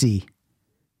and Lexi,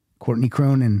 Courtney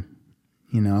Cronin.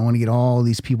 You know, I want to get all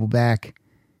these people back,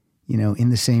 you know, in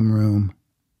the same room,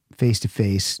 face to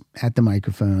face, at the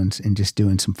microphones, and just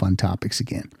doing some fun topics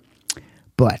again.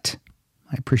 But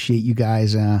I appreciate you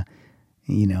guys,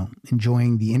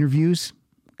 enjoying the interviews.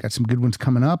 Got some good ones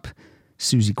coming up.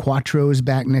 Susie Quattro is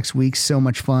back next week. So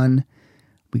much fun.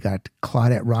 We got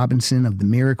Claudette Robinson of The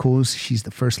Miracles. She's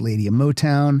the first lady of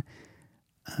Motown.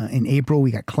 In April, we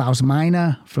got Klaus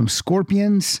Meine from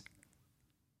Scorpions.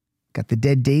 Got the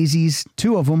Dead Daisies,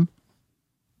 two of them.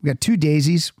 We got two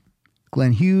Daisies,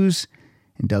 Glenn Hughes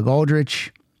and Doug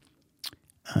Aldrich.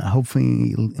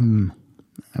 Hopefully,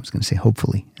 I was going to say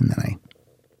hopefully, and then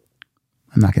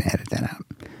I'm not going to edit that out.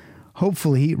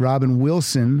 Hopefully, Robin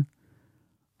Wilson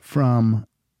from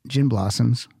Gin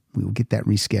Blossoms. We will get that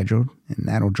rescheduled, and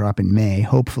that'll drop in May,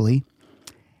 hopefully.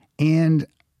 And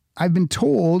I've been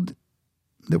told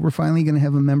that we're finally going to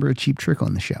have a member of Cheap Trick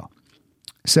on the show.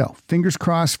 So, fingers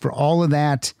crossed for all of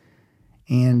that.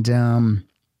 And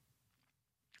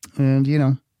you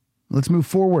know, let's move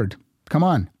forward. Come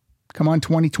on,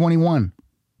 2021.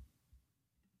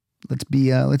 Let's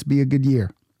be a good year.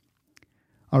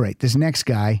 All right, this next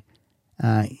guy,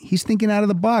 he's thinking out of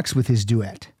the box with his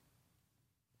duet,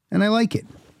 and I like it.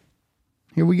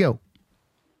 Here we go.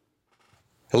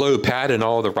 Hello, Pat, and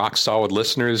all the Rock Solid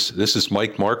listeners. This is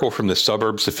Mike Markle from the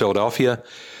suburbs of Philadelphia.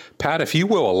 Pat, if you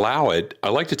will allow it, I'd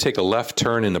like to take a left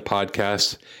turn in the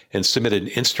podcast and submit an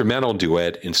instrumental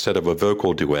duet instead of a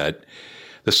vocal duet.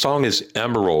 The song is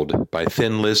Emerald by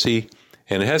Thin Lizzy,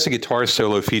 and it has a guitar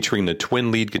solo featuring the twin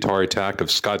lead guitar attack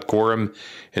of Scott Gorham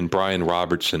and Brian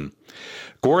Robertson.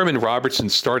 Gorham and Robertson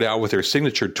start out with their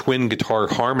signature twin guitar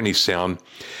harmony sound.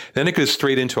 Then it goes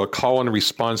straight into a call and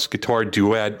response guitar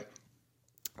duet.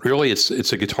 Really, it's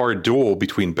a guitar duel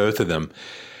between both of them.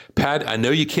 Pat, I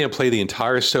know you can't play the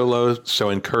entire solo, so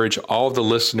I encourage all of the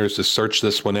listeners to search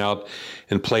this one out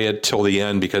and play it till the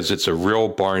end because it's a real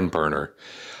barn burner.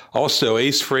 Also,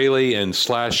 Ace Frehley and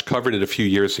Slash covered it a few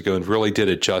years ago and really did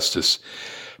it justice.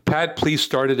 Pat, please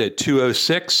start it at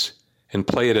 2:06 and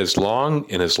play it as long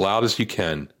and as loud as you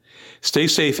can. Stay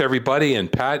safe, everybody, and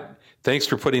Pat, thanks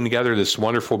for putting together this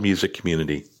wonderful music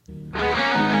community.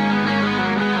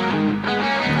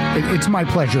 It's my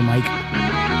pleasure, Mike.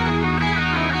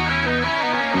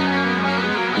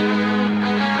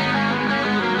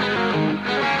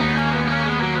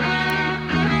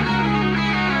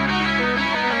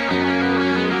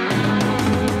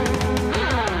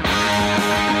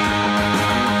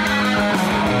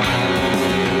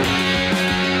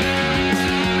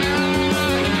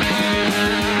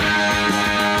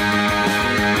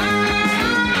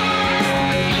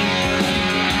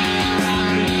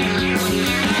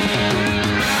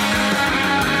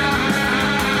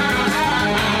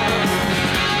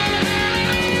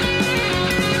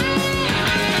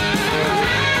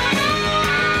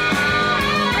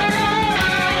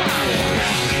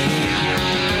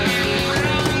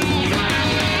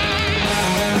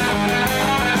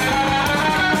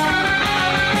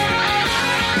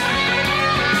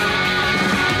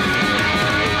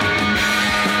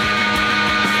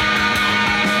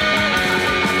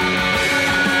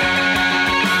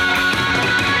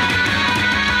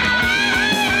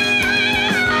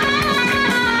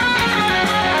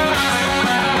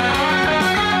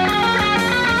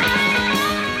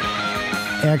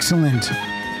 Excellent.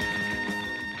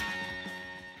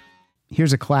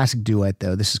 Here's a classic duet,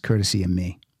 though. This is courtesy of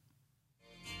me.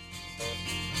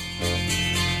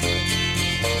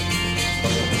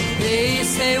 They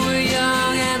say we're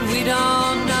young and we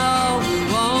don't know. We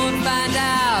won't find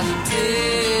out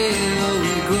until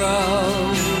we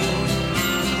grow.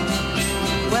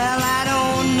 Well, I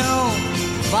don't know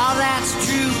if all that's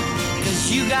true,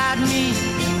 'cause you got me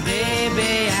and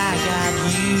baby, I got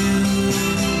you.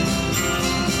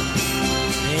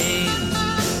 Hey,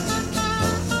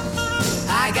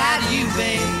 I got you,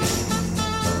 babe.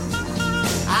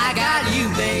 I got you,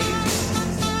 babe.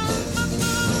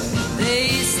 They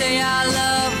say our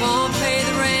love won't pay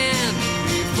the rent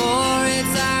before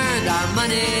it's earned. Our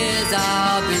money's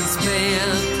all been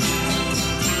spent.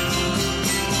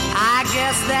 I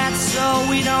guess that's so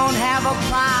we don't have a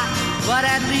plot, but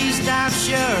at least I'm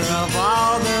sure of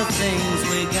all the things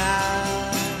we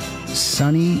got.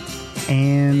 Sonny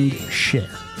and Cher.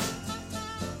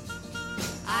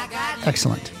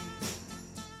 Excellent.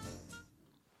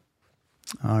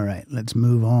 All right, let's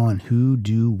move on. Who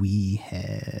do we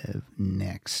have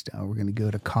next? We're going to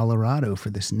go to Colorado for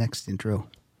this next intro.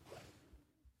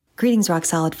 Greetings, Rock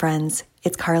Solid friends.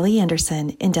 It's Carly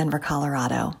Anderson in Denver,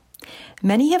 Colorado.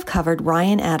 Many have covered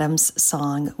Ryan Adams'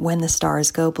 song, When the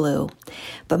Stars Go Blue,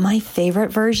 but my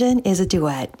favorite version is a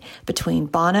duet between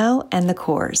Bono and the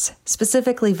Corrs,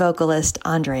 specifically vocalist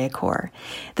Andrea Corr.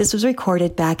 This was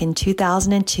recorded back in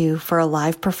 2002 for a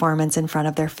live performance in front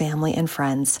of their family and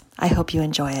friends. I hope you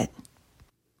enjoy it.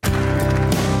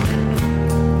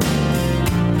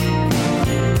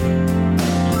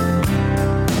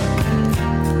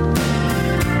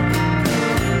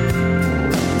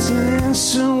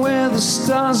 Dancing where the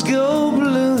stars go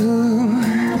blue,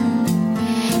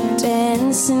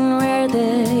 Dancing where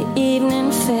the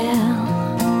evening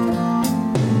fell,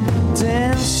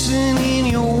 dancing in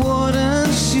your wooden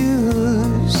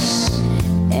shoes,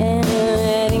 and a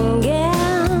wedding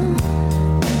gown,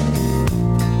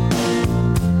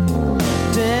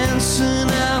 dancing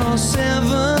out on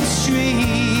 7th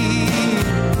Street,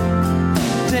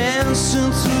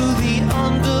 dancing through the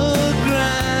underground,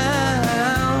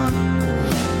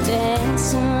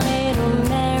 dancing little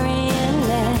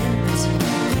marionette.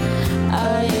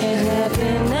 Are you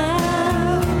happy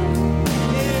now?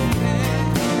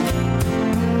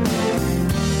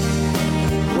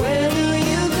 Where do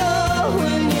you go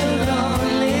when you're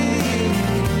lonely?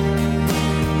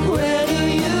 Where do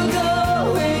you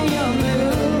go when you're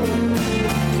blue?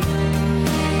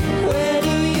 Where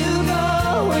do you go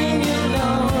when you're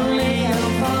lonely?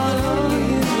 I'll follow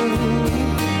you.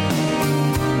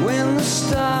 When the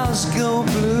stars go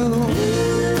blue.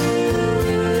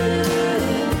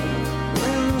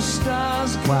 When the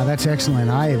stars go Wow, that's excellent.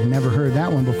 I have never heard that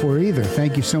one before either.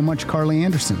 Thank you so much, Carly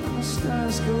Anderson.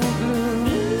 stars go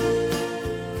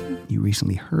blue. You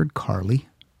recently heard Carly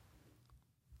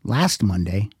last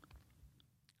Monday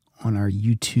on our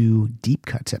U2 Deep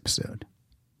Cuts episode.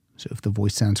 So if the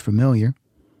voice sounds familiar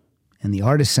and the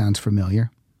artist sounds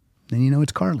familiar, then you know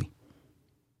it's Carly.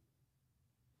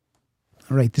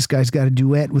 All right, this guy's got a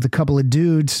duet with a couple of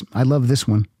dudes. I love this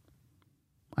one.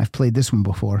 I've played this one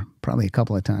before, probably a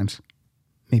couple of times.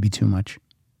 Maybe too much.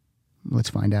 Let's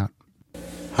find out.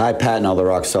 Hi, Pat and all the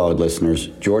Rock Solid listeners.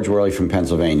 George Worley from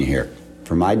Pennsylvania here.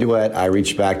 For my duet, I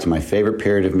reached back to my favorite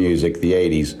period of music, the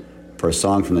 80s, for a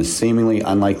song from the seemingly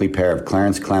unlikely pair of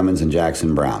Clarence Clemons and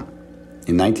Jackson Browne.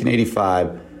 In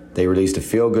 1985, they released a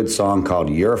feel-good song called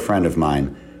You're a Friend of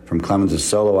Mine from Clemons'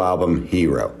 solo album,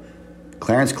 Hero.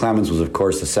 Clarence Clemons was, of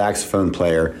course, the saxophone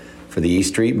player for the E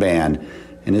Street Band,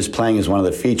 and his playing is one of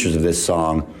the features of this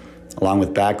song, along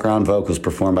with background vocals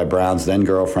performed by Brown's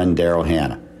then-girlfriend, Daryl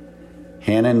Hannah.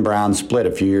 Hannah and Brown split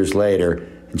a few years later,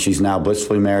 and she's now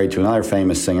blissfully married to another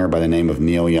famous singer by the name of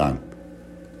Neil Young.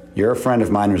 You're a Friend of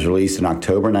Mine was released in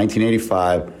October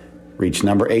 1985, reached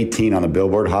number 18 on the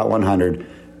Billboard Hot 100,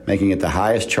 making it the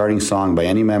highest charting song by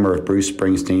any member of Bruce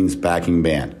Springsteen's backing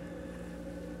band.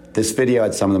 This video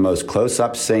had some of the most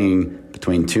close-up singing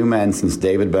between two men since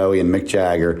David Bowie and Mick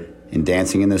Jagger in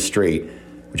Dancing in the Street,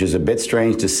 which is a bit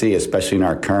strange to see, especially in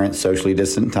our current socially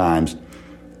distant times.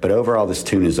 But overall, this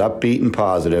tune is upbeat and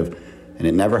positive, and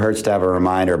it never hurts to have a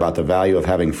reminder about the value of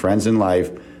having friends in life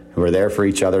who are there for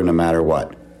each other no matter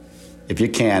what. If you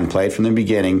can, play it from the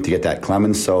beginning to get that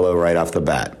Clemons solo right off the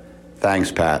bat.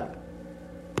 Thanks, Pat.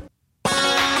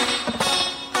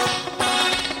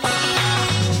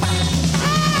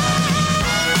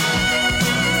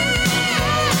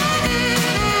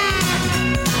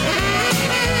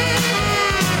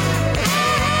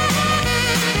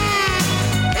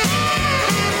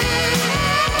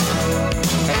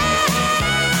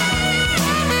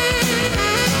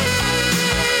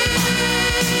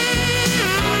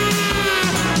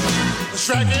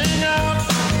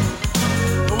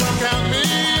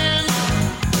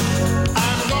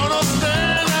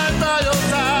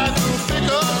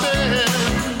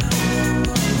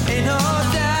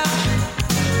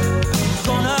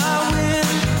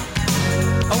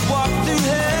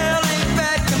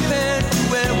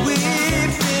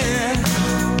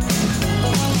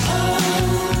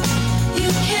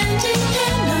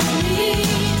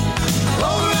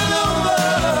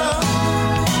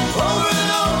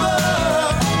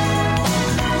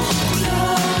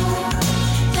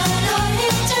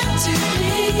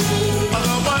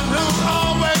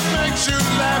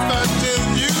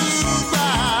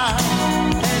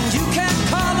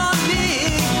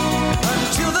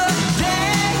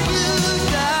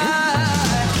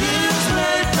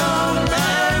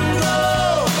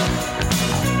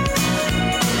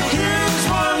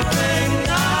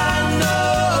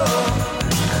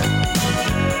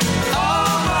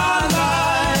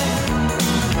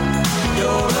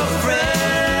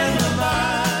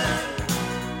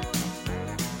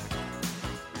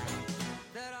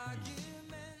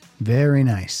 Very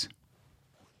nice.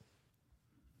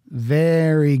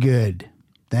 Very good.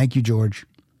 Thank you, George.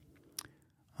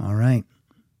 All right.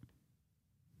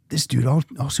 This dude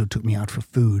also took me out for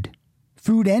food.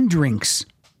 Food and drinks.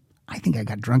 I think I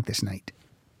got drunk this night.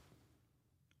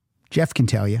 Jeff can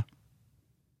tell you.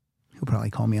 He'll probably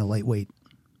call me a lightweight.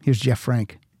 Here's Jeff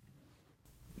Frank.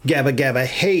 Gabba Gabba,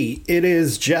 hey, it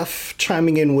is Jeff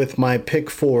chiming in with my pick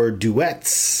for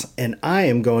duets, and I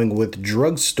am going with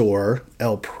Drugstore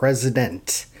El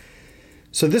Presidente.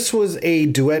 So this was a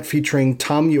duet featuring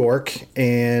Tom York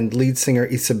and lead singer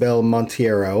Isabel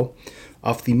Monteiro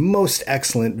off the most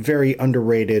excellent, very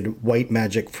underrated White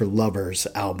Magic for Lovers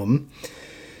album.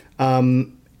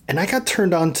 And I got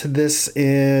turned on to this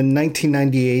in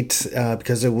 1998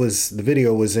 because the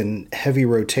video was in heavy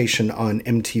rotation on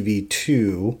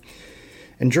MTV2.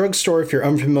 And Drugstore, if you're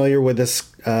unfamiliar with this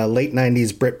late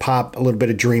 90s Britpop, a little bit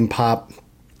of dream pop,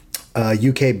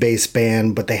 UK-based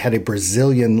band, but they had a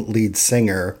Brazilian lead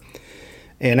singer.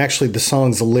 And actually the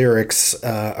song's lyrics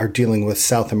are dealing with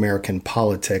South American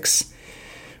politics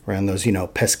around those,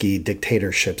 pesky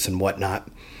dictatorships and whatnot.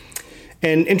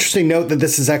 And interesting note that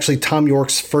this is actually Tom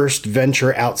York's first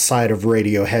venture outside of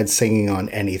Radiohead singing on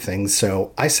anything.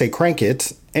 So I say crank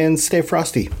it and stay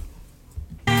frosty.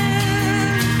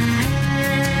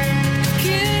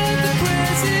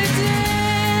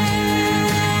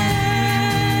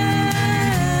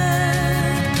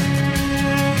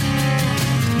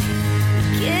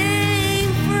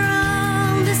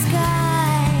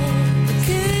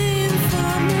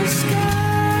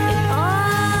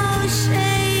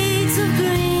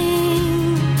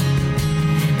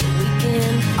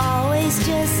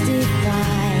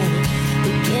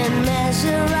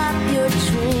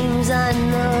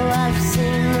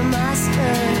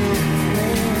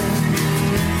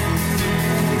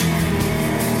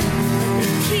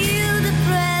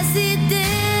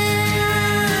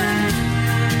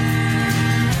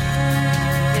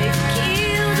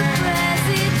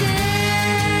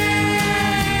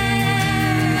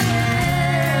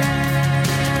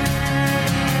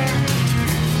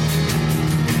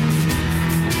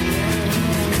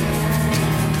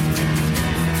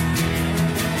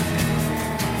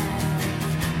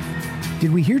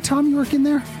 Did we hear Tom York in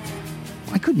there?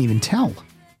 I couldn't even tell.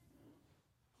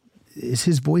 Is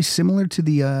his voice similar to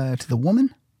the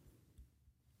woman?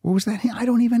 Or was that him? I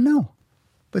don't even know.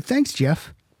 But thanks,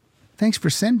 Jeff. Thanks for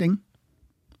sending.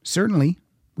 Certainly,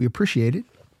 we appreciate it.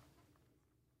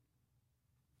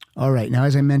 All right, now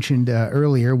as I mentioned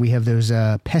earlier, we have those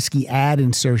pesky ad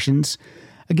insertions.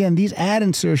 Again, these ad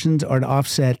insertions are to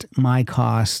offset my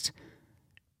cost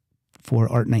for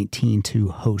Art19 to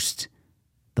host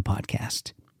the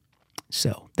podcast.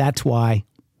 So that's why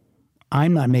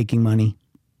I'm not making money.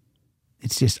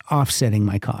 It's just offsetting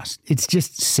my cost. It's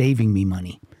just saving me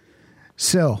money.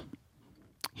 So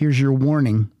here's your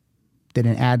warning that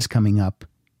an ad's coming up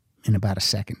in about a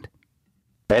second.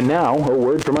 And now, a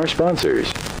word from our sponsors.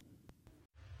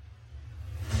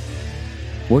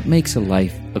 What makes a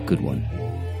life a good one?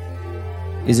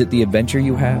 Is it the adventure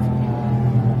you have?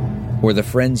 Or the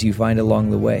friends you find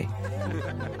along the way?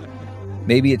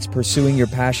 Maybe it's pursuing your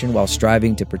passion while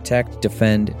striving to protect,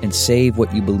 defend, and save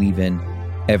what you believe in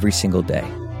every single day.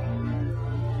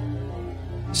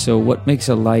 So what makes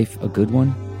a life a good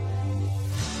one?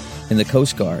 In the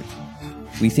Coast Guard,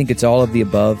 we think it's all of the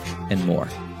above and more.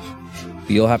 But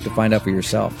you'll have to find out for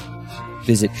yourself.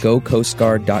 Visit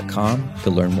gocoastguard.com to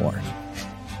learn more.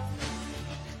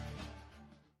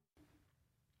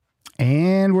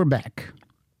 And we're back.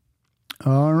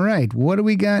 All right, what do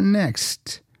we got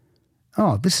next?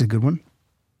 Oh, this is a good one.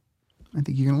 I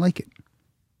think you're going to like it.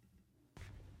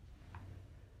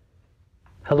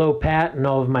 Hello, Pat, and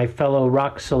all of my fellow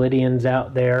rock solidians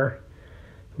out there.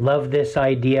 Love this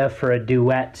idea for a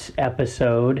duets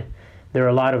episode. There are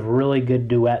a lot of really good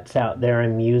duets out there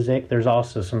in music. There's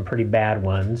also some pretty bad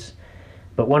ones.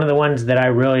 But one of the ones that I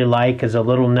really like is a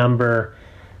little number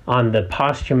on the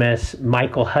posthumous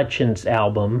Michael Hutchence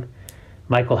album.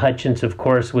 Michael Hutchence, of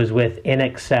course, was with In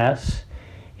Excess,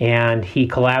 and he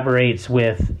collaborates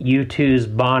with U2's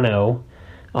Bono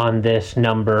on this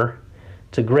number.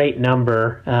 It's a great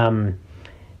number.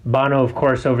 Bono, of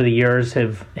course, over the years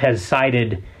has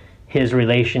cited his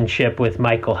relationship with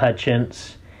Michael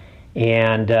Hutchence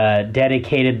and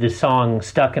dedicated the song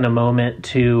Stuck in a Moment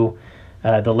to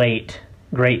the late,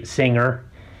 great singer.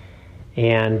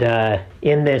 And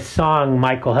in this song,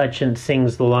 Michael Hutchence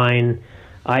sings the line,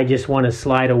 "I just want to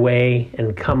slide away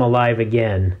and come alive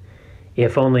again.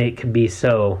 If only it could be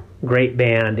so." Great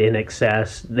band, In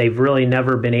Excess. They've really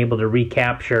never been able to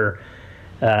recapture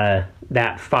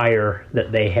that fire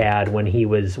that they had when he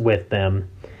was with them.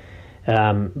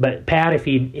 But Pat, if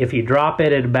you drop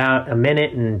it at about 1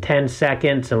 minute and 10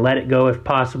 seconds and let it go, if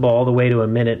possible, all the way to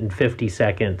 1 minute and 50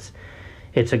 seconds,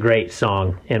 it's a great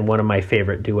song and one of my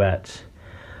favorite duets.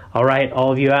 All right,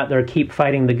 all of you out there, keep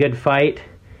fighting the good fight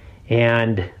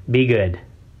and be good.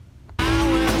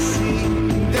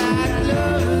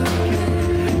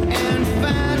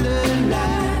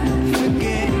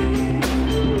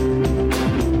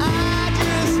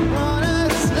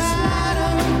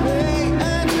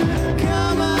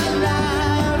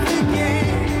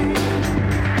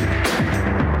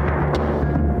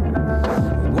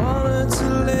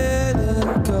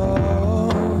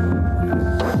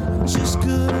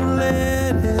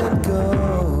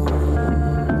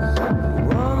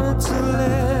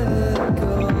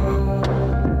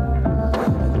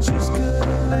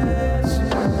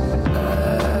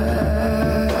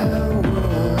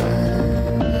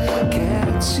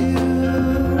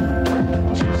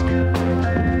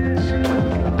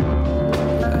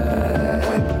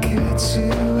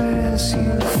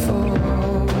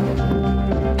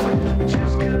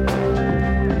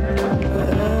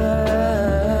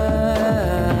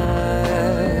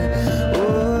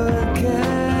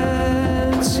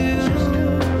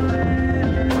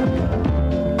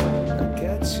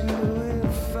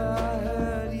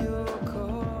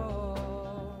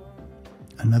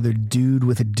 Another dude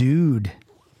with a dude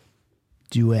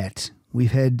duet.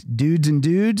 We've had dudes and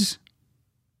dudes.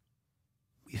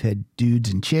 We've had dudes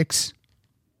and chicks.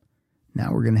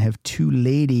 Now we're going to have two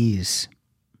ladies.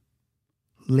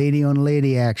 Lady on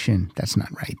lady action. That's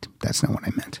not right. That's not what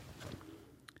I meant.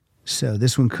 So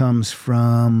this one comes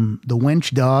from the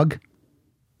Wench Dog,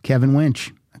 Kevin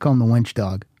Wench. I call him the Wench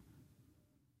Dog.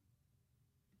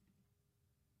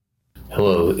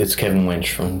 Hello, it's Kevin Wench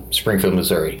from Springfield,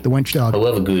 Missouri. The Wench Dog. I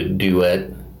love a good duet,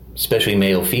 especially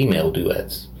male-female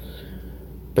duets.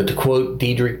 But to quote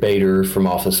Diedrich Bader from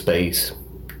Office Space,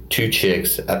 two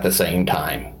chicks at the same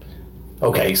time.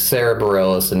 Okay, Sarah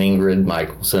Bareilles and Ingrid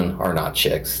Michaelson are not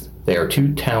chicks. They are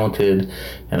two talented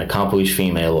and accomplished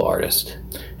female artists.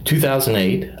 In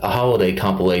 2008, a holiday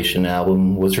compilation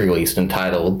album was released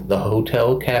entitled The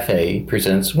Hotel Cafe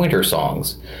Presents Winter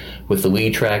Songs, with the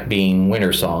lead track being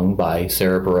Winter Song by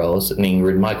Sarah Bareilles and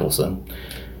Ingrid Michaelson.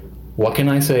 What can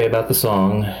I say about the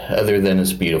song other than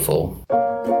it's beautiful?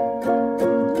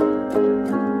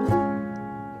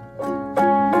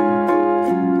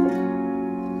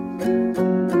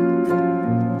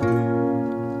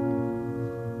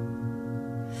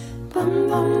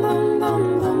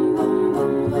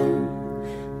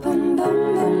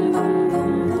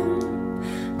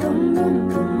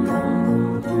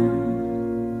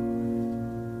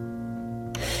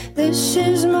 This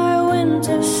is my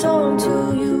winter song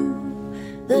to you.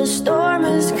 The storm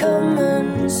is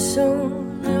coming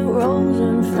soon. It rolls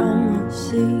in from the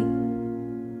sea.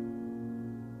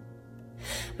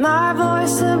 My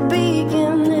voice a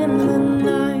beacon in the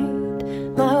night.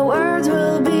 My words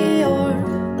will be your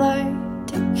light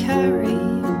to carry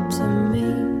you to me.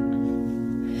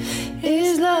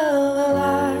 Is love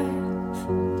alive?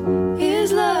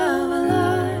 Is love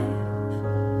alive?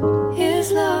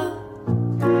 Is love?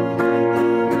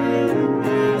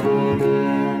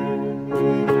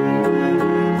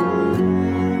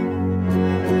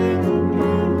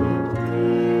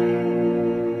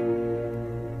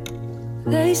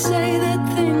 They say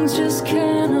that things just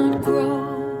cannot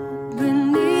grow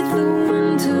beneath the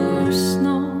winter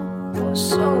snow, or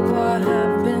so I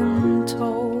have been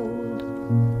told.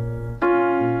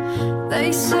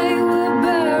 They say we're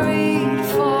buried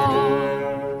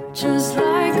far, just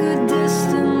like a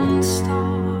distant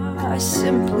star. I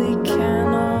simply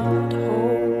cannot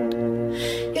hold.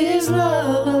 Is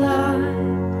love alive?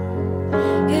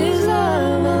 Is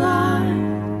love alive?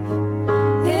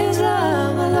 Is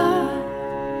love alive?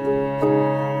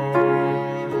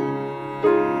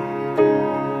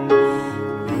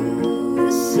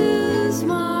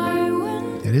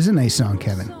 That is a nice song,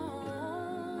 Kevin.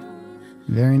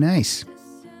 Very nice.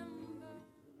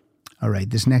 All right,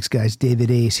 this next guy's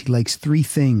David Ace. He likes three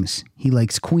things. He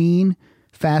likes Queen,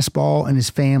 fastball, and his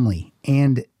family,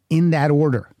 and in that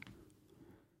order.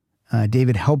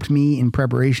 David helped me in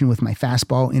preparation with my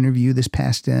fastball interview this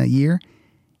past year,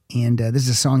 and this is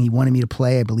a song he wanted me to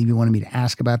play. I believe he wanted me to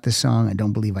ask about this song. I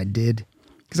don't believe I did,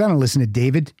 because I don't listen to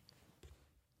David.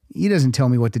 He doesn't tell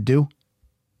me what to do.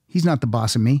 He's not the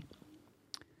boss of me.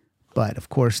 But, of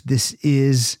course, this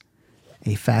is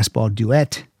a fastball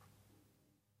duet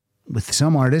with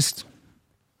some artist.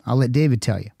 I'll let David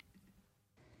tell you.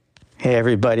 Hey,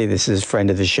 everybody. This is friend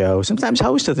of the show, sometimes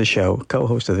host of the show,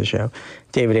 co-host of the show,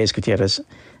 David Ace Gutierrez,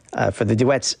 for the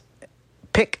Duets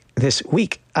pick this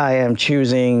week I am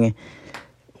choosing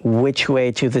Which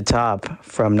Way to the Top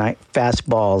from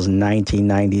Fastball's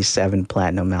 1997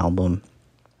 platinum album,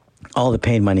 All the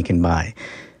Pain Money Can Buy.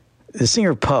 The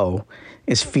singer Poe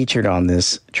is featured on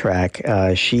this track.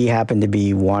 She happened to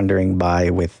be wandering by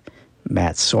with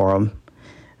Matt Sorum,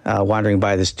 wandering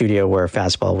by the studio where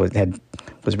Fastball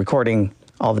was recording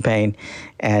All the Pain,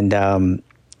 and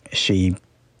she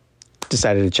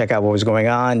decided to check out what was going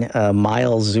on.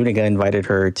 Miles Zuniga invited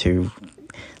her to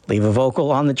leave a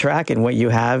vocal on the track, and what you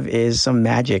have is some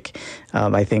magic.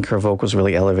 I think her vocals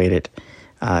really elevate it.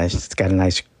 It's got a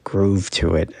nice groove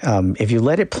to it. If you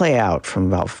let it play out from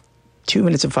about 2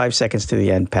 minutes and 5 seconds to the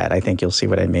end, Pat, I think you'll see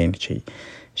what I mean.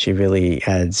 She really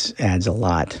adds a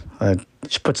lot.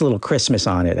 She puts a little Christmas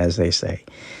on it, as they say.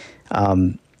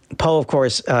 Poe, of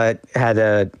course, in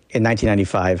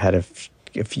 1995 had a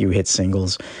few hit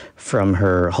singles from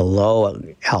her Hello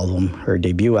album, her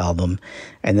debut album,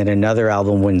 and then another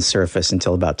album wouldn't surface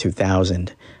until about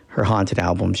 2000, her Haunted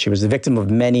album. She was the victim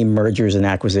of many mergers and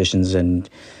acquisitions and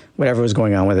whatever was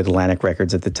going on with Atlantic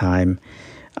Records at the time.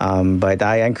 But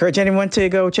I encourage anyone to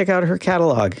go check out her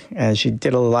catalog. She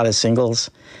did a lot of singles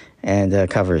and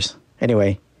covers.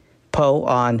 Anyway, Poe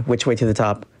on Which Way to the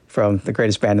Top from the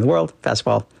greatest band in the world,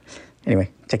 Fastball. Anyway,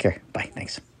 take care. Bye.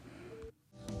 Thanks.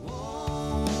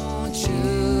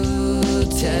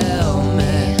 Tell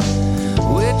me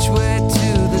which way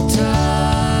to the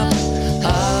top.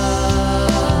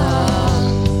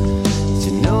 To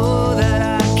know that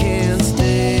I can't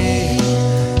stay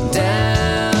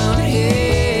down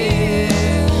here.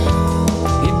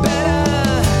 You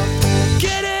better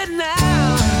get it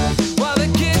now while the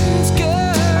getting's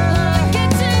good.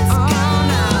 Oh,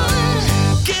 now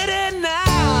get it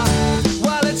now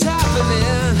while it's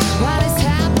happening. While it's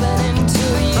happening to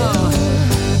you.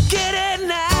 Get it.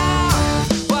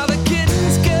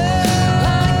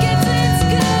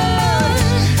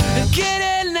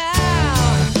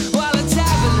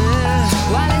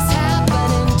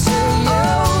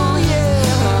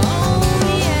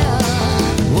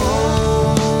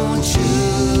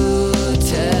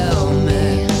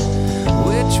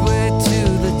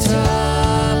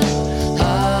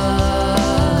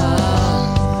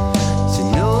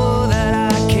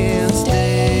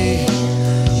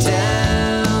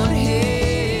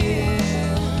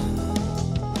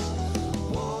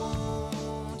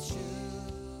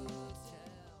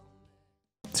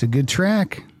 It's a good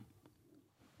track.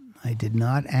 I did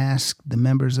not ask the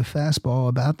members of Fastball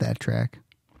about that track.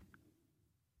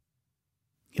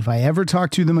 If I ever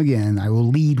talk to them again, I will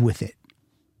lead with it.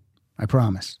 I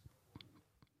promise.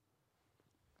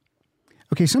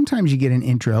 Okay, sometimes you get an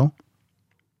intro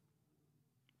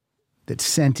that's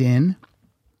sent in,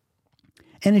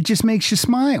 and it just makes you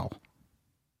smile.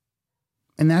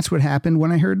 And that's what happened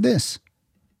when I heard this.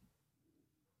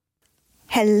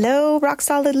 Hello, Rock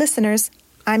Solid listeners.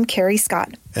 I'm Carrie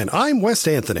Scott. And I'm Wes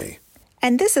Anthony.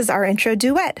 And this is our intro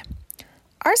duet.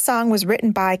 Our song was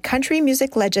written by country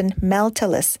music legend Mel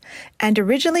Tillis and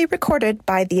originally recorded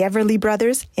by the Everly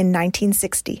Brothers in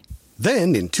 1960.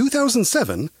 Then, in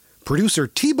 2007, producer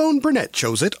T-Bone Burnett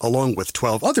chose it, along with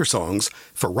 12 other songs,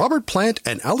 for Robert Plant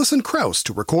and Alison Krauss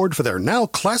to record for their now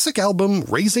classic album,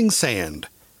 Raising Sand.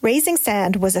 Raising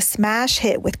Sand was a smash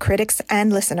hit with critics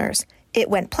and listeners. It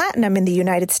went platinum in the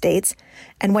United States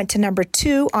and went to number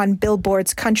 2 on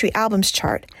Billboard's Country Albums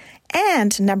chart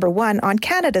and number 1 on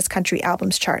Canada's Country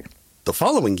Albums chart. The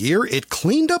following year, it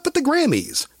cleaned up at the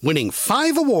Grammys, winning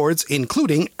 5 awards,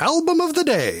 including Album of the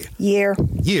Day. Year,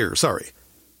 sorry.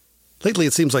 Lately,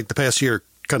 it seems like the past year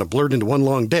kind of blurred into one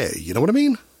long day. You know what I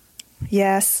mean?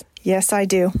 Yes, I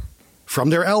do. From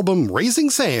their album, Raising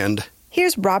Sand,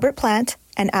 here's Robert Plant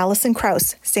and Alison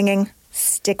Krauss singing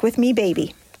Stick With Me,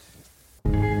 Baby.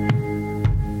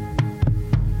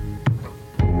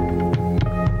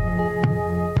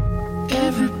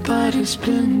 Everybody's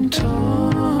been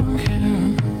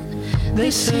talking.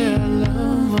 They say our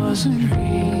love wasn't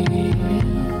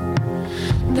real,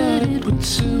 that it would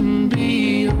soon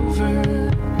be over.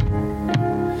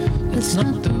 It's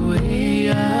not the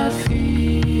way I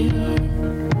feel,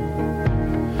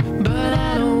 but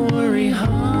I don't worry,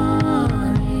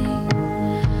 honey.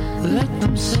 Let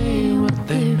them say what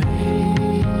they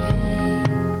may.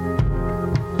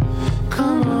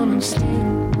 Come on and stick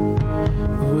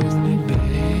with me,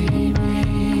 baby.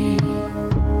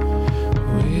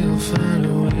 We'll find a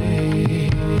way.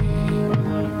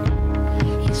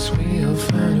 Yes, we'll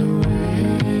find a way.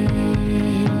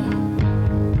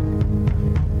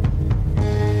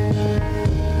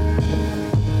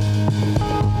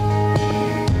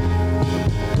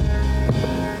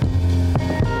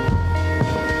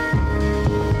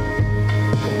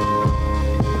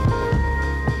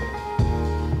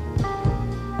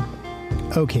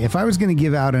 Okay, if I was going to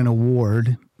give out an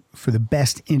award for the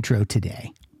best intro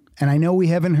today, and I know we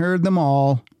haven't heard them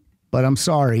all, but I'm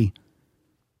sorry,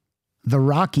 the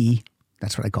Rocky,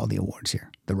 that's what I call the awards here,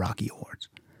 the Rocky Awards.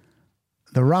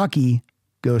 The Rocky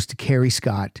goes to Carrie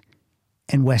Scott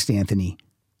and Wes Anthony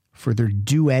for their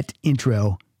duet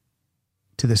intro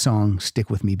to the song Stick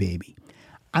With Me, Baby.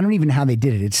 I don't even know how they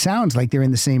did it. It sounds like they're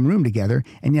in the same room together,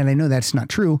 and yet I know that's not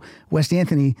true. Wes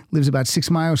Anthony lives about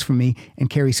 6 miles from me, and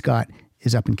Carrie Scott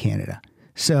is up in Canada.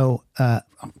 So,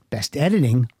 best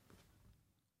editing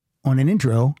on an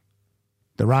intro,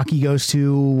 the Rocky goes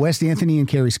to Wes Anthony and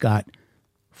Carrie Scott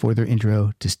for their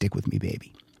intro to Stick With Me,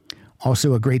 Baby.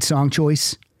 Also a great song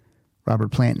choice, Robert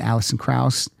Plant and Alison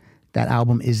Krauss. That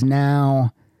album is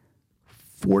now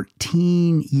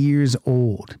 14 years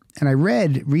old. And I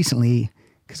read recently,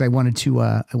 because I wanted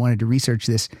to research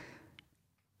this,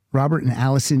 Robert and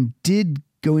Alison did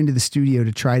go into the studio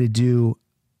to try to do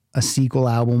a sequel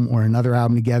album or another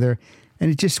album together, and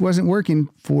it just wasn't working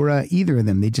for either of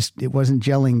them. It wasn't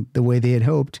gelling the way they had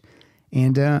hoped,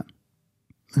 and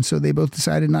so they both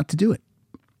decided not to do it.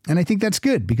 And I think that's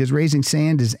good, because Raising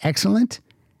Sand is excellent,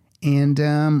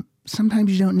 and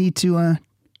sometimes you don't need to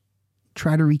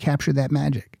try to recapture that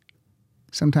magic.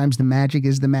 Sometimes the magic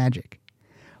is the magic.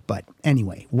 But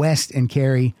anyway, Wes and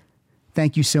Carrie,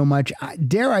 thank you so much.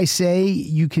 Dare I say,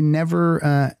 you can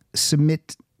never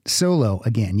submit solo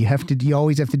again. You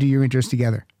always have to do your intros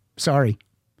together. Sorry.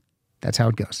 That's how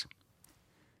it goes.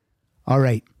 All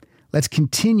right. Let's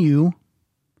continue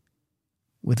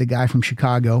with a guy from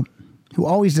Chicago who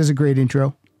always does a great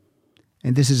intro.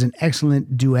 And this is an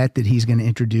excellent duet that he's going to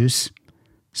introduce.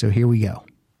 So here we go.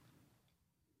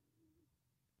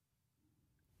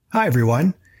 Hi,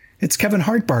 everyone. It's Kevin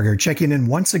Hartbarger checking in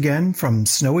once again from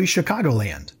snowy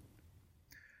Chicagoland.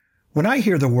 When I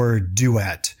hear the word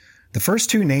duet, the first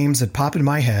two names that pop in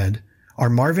my head are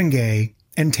Marvin Gaye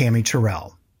and Tammy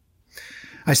Terrell.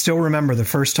 I still remember the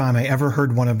first time I ever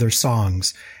heard one of their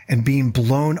songs and being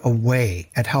blown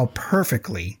away at how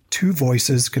perfectly two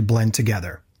voices could blend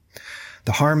together.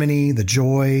 The harmony, the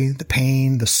joy, the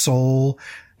pain, the soul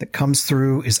that comes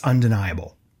through is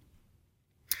undeniable.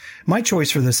 My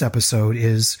choice for this episode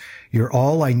is You're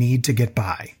All I Need to Get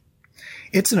By.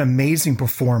 It's an amazing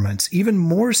performance, even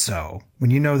more so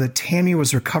when you know that Tammy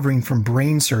was recovering from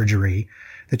brain surgery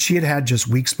that she had had just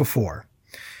weeks before.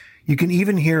 You can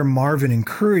even hear Marvin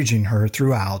encouraging her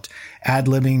throughout,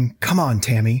 ad-libbing, "Come on,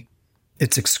 Tammy."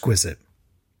 It's exquisite.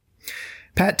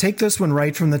 Pat, take this one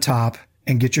right from the top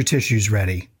and get your tissues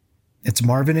ready. It's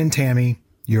Marvin and Tammy,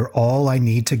 You're All I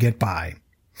Need to Get By.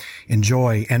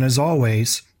 Enjoy, and as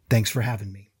always, thanks for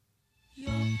having me.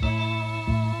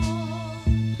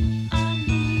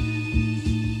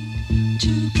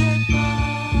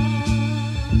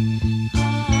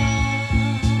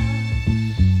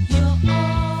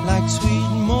 Like sweet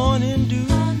morning dew,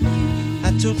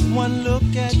 I took one look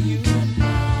at you,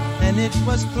 and it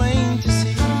was plain to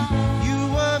see you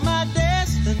were my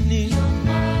destiny.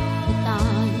 With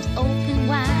arms open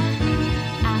wide,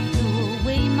 I threw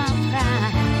away my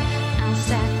pride. I'll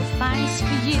sacrifice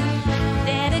for you,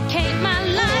 dedicate my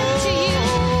life to you.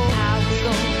 I'll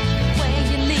go where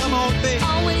you lead,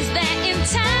 always there in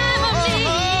time of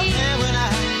need. And when I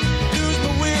lose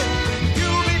my will,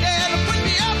 you'll be there to put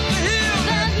me up the hill.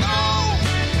 There's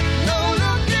no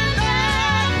looking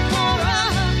back for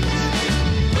us.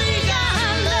 We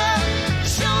got love,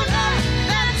 show love,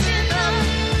 that's enough.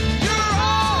 You're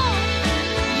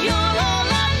all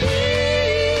I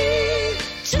need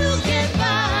to get by.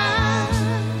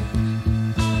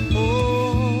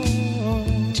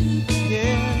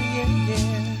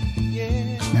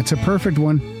 That's a perfect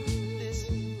one.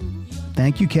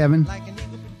 Thank you, Kevin.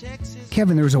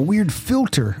 Kevin, there was a weird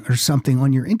filter or something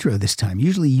on your intro this time.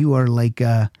 Usually you are like,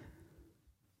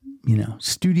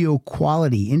 studio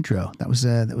quality intro. That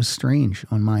was strange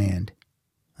on my end.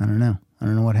 I don't know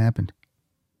what happened.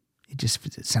 It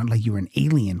sounded like you were an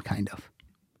alien, kind of.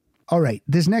 All right,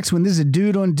 this next one, this is a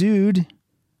dude on dude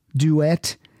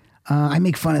duet. I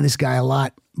make fun of this guy a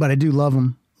lot, but I do love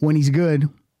him when he's good.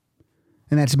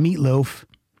 And that's Meatloaf.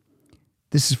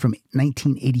 This is from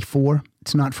 1984.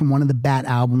 It's not from one of the Bat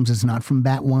albums. It's not from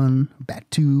Bat 1, Bat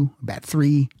 2, Bat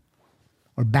 3,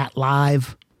 or Bat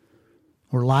Live,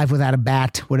 or Live Without a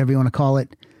Bat, whatever you want to call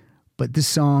it. But this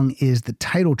song is the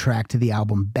title track to the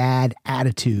album Bad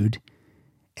Attitude.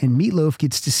 And Meatloaf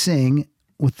gets to sing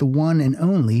with the one and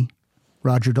only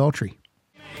Roger Daltrey.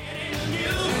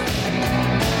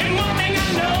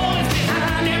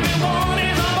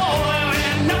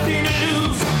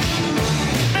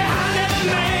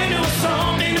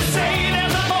 Something to say,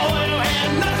 there's a boy who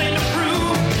had nothing to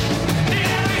prove. Did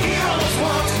every hero was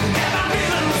one?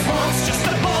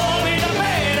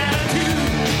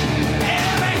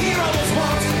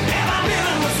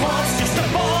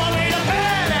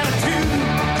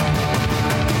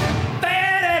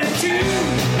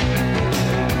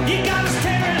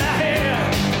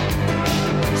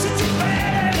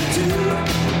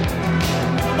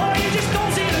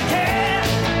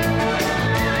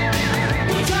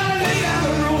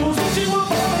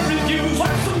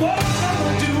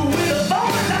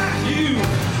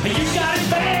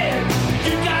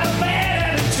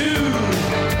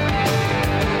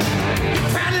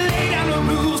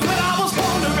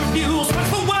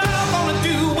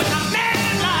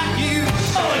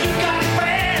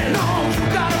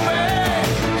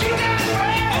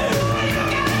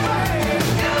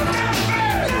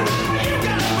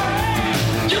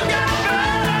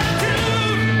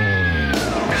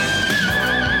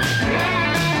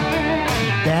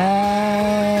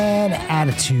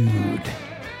 attitude.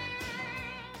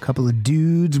 Couple of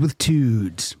dudes with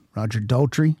tudes. Roger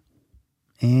Daltrey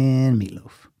and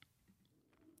Meatloaf.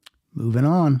 Moving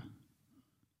on.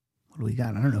 What do we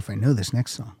got? I don't know if I know this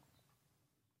next song.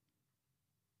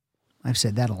 I've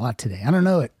said that a lot today. I don't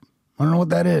know it. I don't know what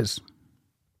that is.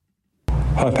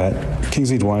 Hi Pat,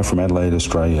 Kingsley Dwyer from Adelaide,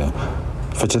 Australia.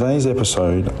 For today's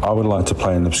episode, I would like to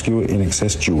play an obscure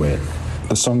In-Excess duet.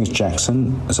 The song is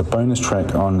Jackson. It's a bonus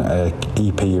track on an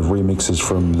EP of remixes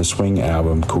from the Swing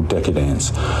album called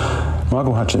Decadence.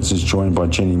 Michael Hutchence is joined by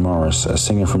Jenny Morris, a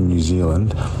singer from New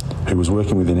Zealand who was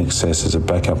working with In-Excess as a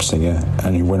backup singer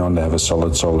and who went on to have a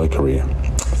solid solo career.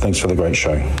 Thanks for the great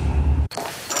show.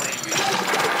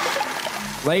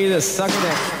 Lay the sucker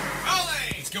down.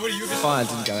 Let's go to you. Fine,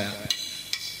 didn't go out.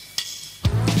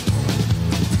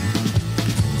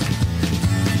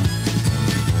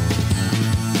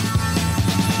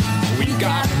 We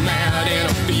got mad in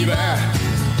a fever,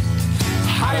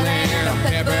 hotter than a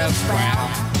pepper sprout.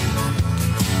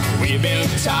 We've been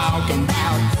talking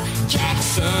about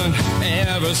Jackson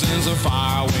ever since the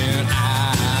fire went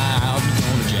out.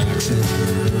 Going to Jackson,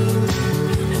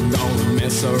 I'm gonna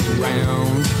mess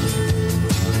around.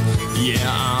 Yeah,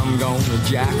 I'm going to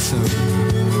Jackson.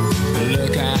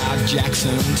 Look out,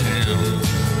 Jackson Town.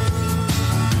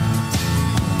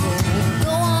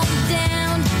 Go on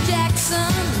down to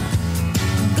Jackson.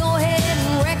 Go ahead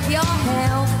and wreck your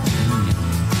hell.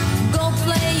 Go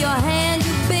play your hand,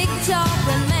 you big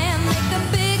talking man. Make a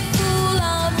big fool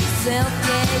of yourself.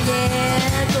 Yeah,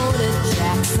 yeah. Go to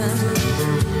Jackson,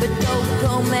 but don't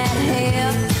comb that hair.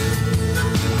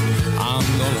 I'm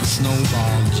gonna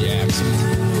snowball Jackson.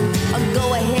 I'll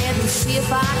go ahead and see if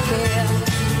I care.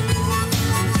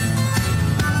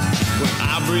 When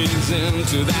I breeze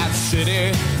into that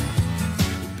city,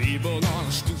 people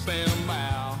gonna stoop and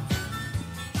bow.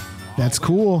 That's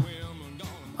cool.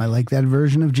 I like that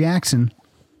version of Jackson.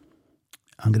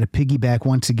 I'm going to piggyback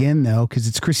once again, though, because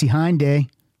it's Chrissie Hynde Day,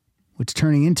 which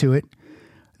turning into it.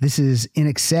 This is In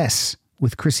Excess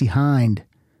with Chrissie Hynde,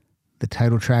 the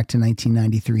title track to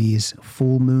 1993's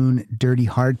Full Moon Dirty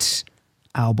Hearts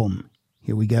album.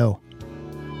 Here we go.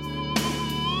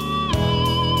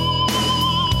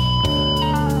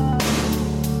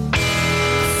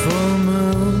 Full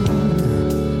moon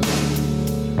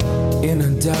in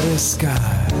a dirty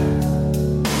sky.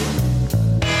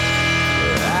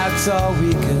 That's all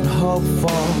we can hope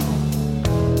for.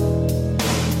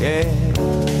 Yeah.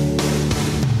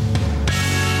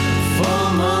 Full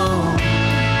moon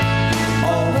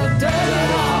over dirty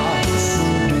hearts.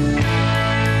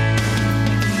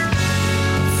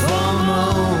 Full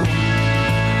moon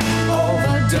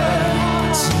over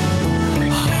dirty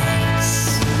hearts.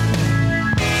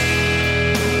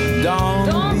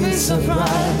 Don't be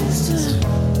surprised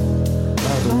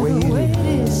by the way it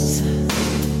is.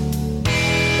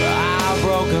 Our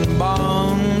broken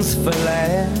bones for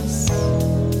less.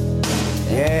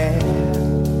 Yeah.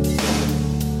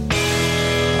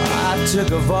 I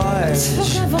took a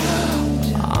voyage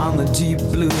on the deep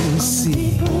blue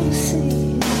sea.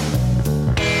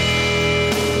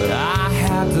 But I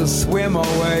had to swim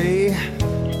away.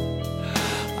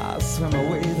 I swim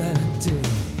away that day.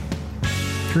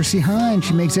 Chrissie Hynde,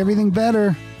 she makes everything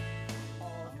better.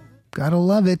 Gotta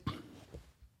love it.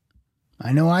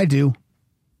 I know I do.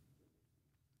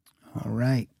 All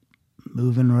right.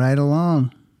 Moving right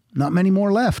along. Not many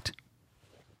more left.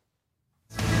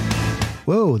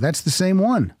 Whoa, that's the same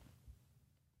one.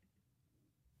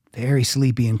 Very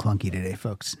sleepy and clunky today,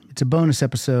 folks. It's a bonus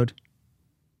episode.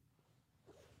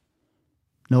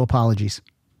 No apologies.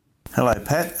 Hello,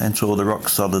 Pat, and to all the rock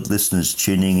solid listeners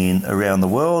tuning in around the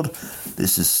world.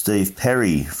 This is Steve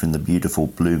Perry from the beautiful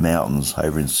Blue Mountains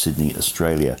over in Sydney,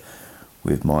 Australia,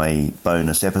 with my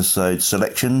bonus episode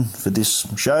selection for this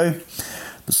show.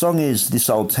 The song is This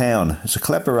Old Town. It's a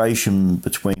collaboration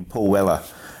between Paul Weller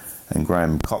and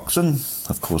Graham Coxon.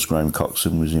 Of course, Graham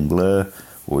Coxon was in Blur,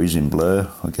 or is in Blur.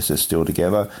 I guess they're still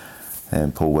together.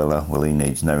 And Paul Weller, well, he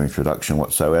needs no introduction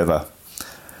whatsoever.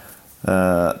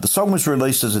 The song was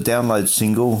released as a download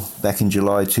single back in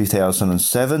July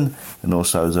 2007 and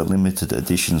also as a limited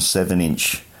edition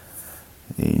 7-inch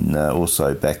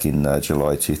also back in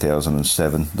July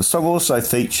 2007. The song also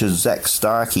features Zach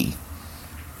Starkey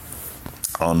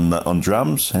on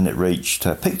drums, and it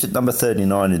peaked at number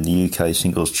 39 in the UK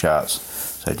singles charts,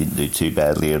 so it didn't do too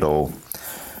badly at all.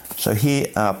 So here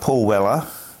are Paul Weller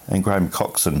and Graham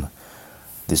Coxon,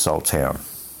 This Old Town.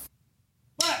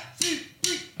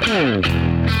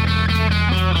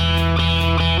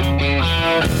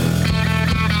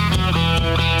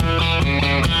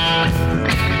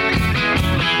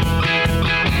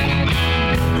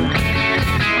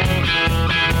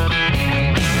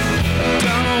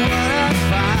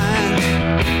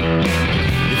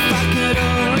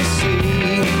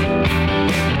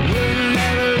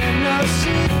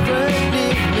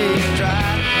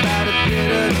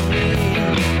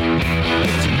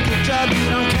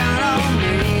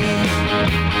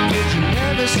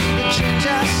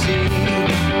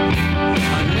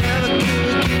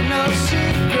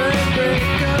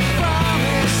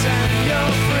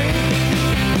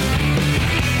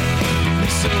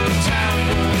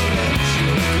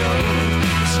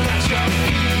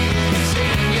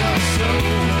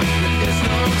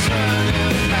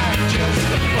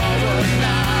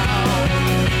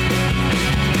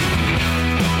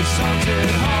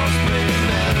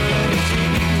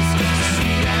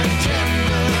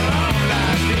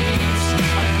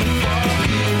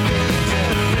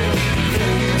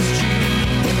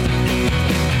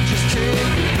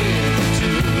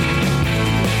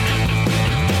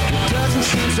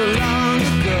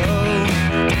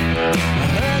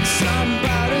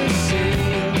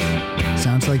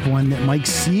 Mike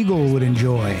Siegel would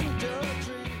enjoy.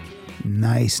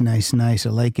 Nice. I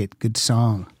like it. Good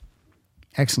song.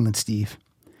 Excellent, Steve.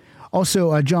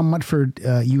 Also, John Mutford,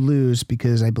 you lose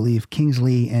because I believe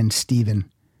Kingsley and Steven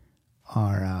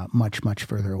are much, much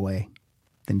further away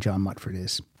than John Mutford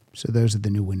is. So those are the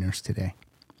new winners today.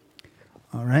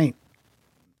 All right.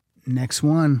 Next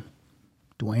one,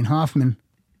 Dwayne Hoffman.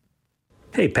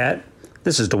 Hey, Pat.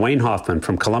 This is Dwayne Hoffman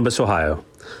from Columbus, Ohio.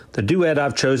 The duet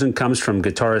I've chosen comes from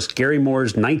guitarist Gary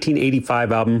Moore's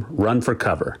 1985 album, Run for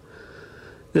Cover.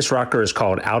 This rocker is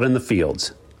called Out in the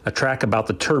Fields, a track about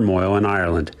the turmoil in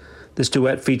Ireland. This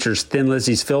duet features Thin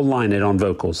Lizzy's Phil Lynott on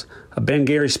vocals, a band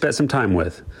Gary spent some time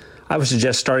with. I would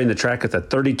suggest starting the track at the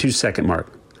 32-second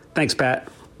mark. Thanks, Pat.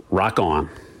 Rock on.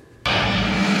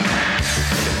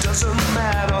 It doesn't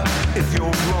matter if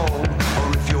you're wrong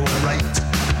or if you're right.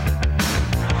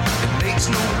 It makes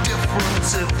no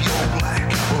difference if you're black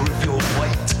or if you're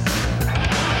white.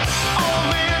 All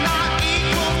men are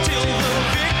equal till the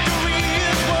victory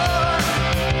is won.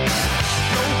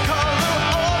 No color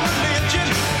or religion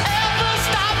ever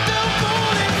stop them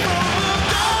pulling from the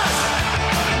dust.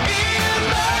 In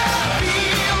the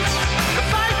fields, the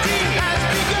fighting has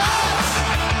begun.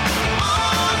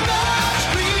 On the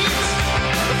streets,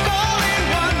 the falling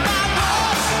one by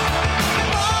one.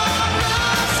 On the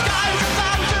skies, a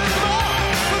thousand more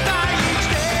will die each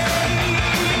day.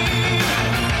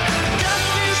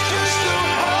 Death is just a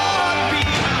heartbeat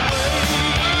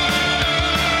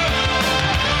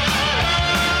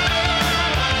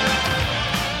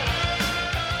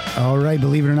All right,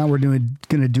 believe it or not, we're going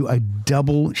to do a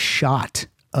double shot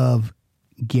of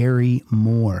Gary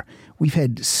Moore. We've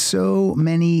had so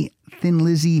many Thin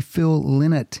Lizzy, Phil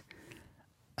Lynott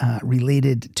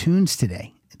related tunes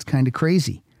today. It's kind of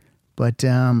crazy. But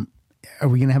are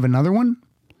we going to have another one?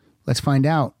 Let's find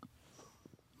out.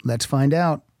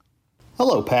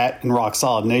 Hello, Pat and Rock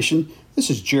Solid Nation. This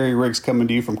is Jerry Riggs coming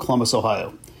to you from Columbus,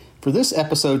 Ohio. For this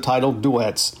episode titled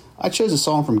Duets, I chose a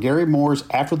song from Gary Moore's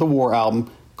After the War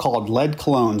album called Lead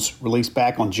Clones, released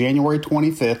back on January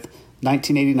 25th,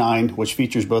 1989, which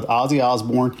features both Ozzy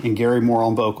Osbourne and Gary Moore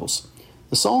on vocals.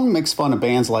 The song makes fun of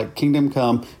bands like Kingdom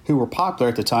Come, who were popular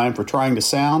at the time for trying to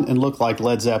sound and look like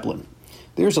Led Zeppelin.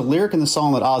 There's a lyric in the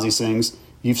song that Ozzy sings,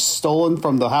 "You've stolen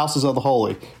from the houses of the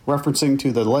holy," referencing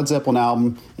to the Led Zeppelin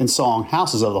album and song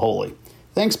Houses of the Holy.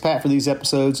 Thanks, Pat, for these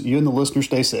episodes. You and the listeners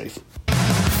stay safe.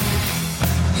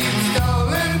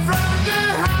 stolen from the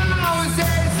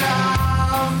houses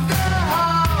of the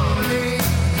holy.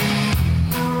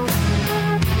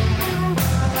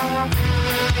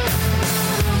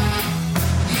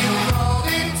 You rolled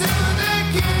into the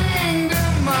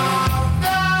kingdom of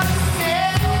the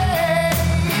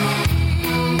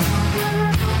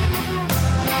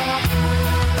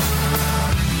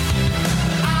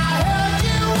I heard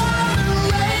you on the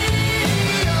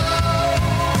radio.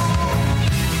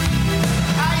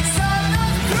 I saw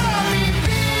those crummy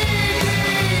videos.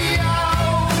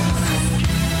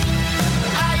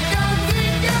 I don't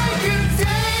think I can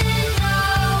take no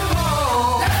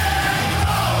more.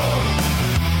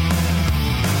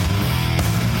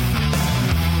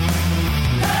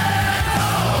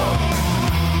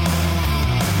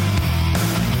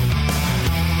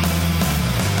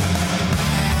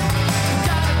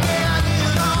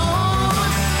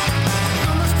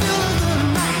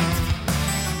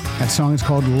 That song is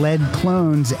called Lead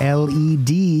Clones,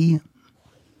 L-E-D.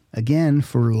 Again,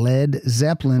 for Led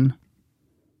Zeppelin.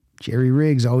 Jerry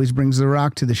Riggs always brings the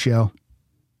rock to the show.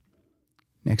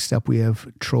 Next up, we have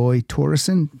Troy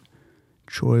Torreson.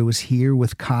 Troy was here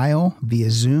with Kyle via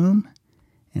Zoom,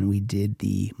 and we did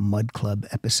the Mud Club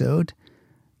episode.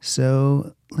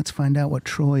 So let's find out what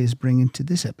Troy is bringing to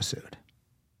this episode.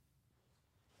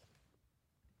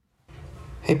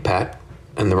 Hey, Pat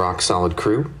and the Rock Solid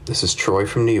crew. This is Troy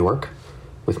from New York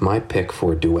with my pick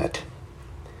for a duet.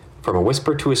 From A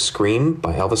Whisper to a Scream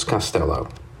by Elvis Costello.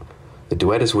 The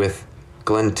duet is with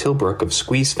Glenn Tilbrook of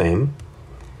Squeeze fame,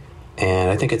 and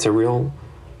I think it's a real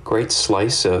great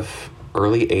slice of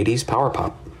early 80s power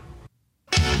pop.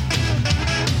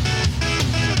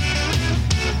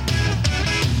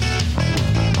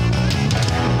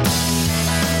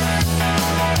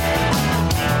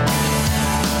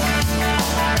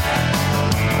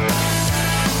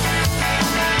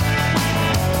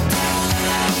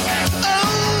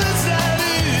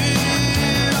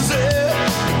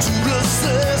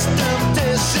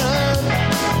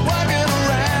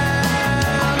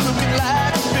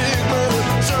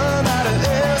 Turn out of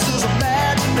this is a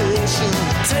magic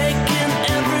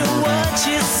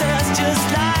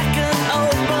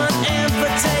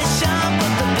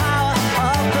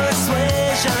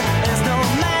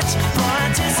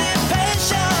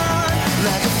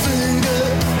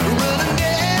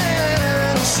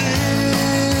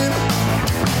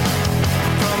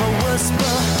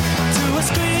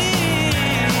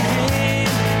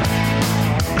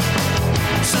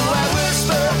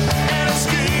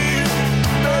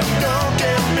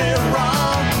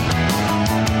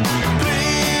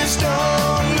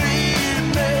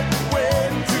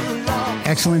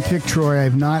Excellent pick, Troy.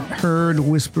 I've not heard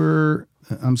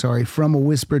From a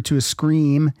Whisper to a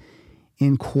Scream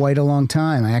in quite a long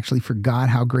time. I actually forgot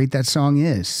how great that song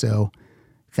is. So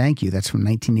thank you. That's from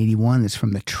 1981. That's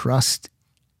from the Trust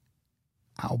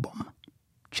album.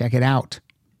 Check it out.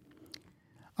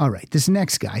 All right, this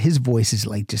next guy, his voice is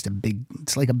like just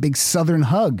it's like a big Southern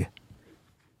hug.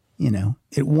 You know,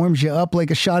 it warms you up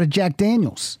like a shot of Jack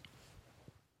Daniels.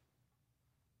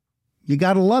 You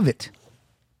gotta love it.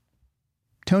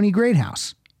 Tony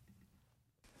Greathouse.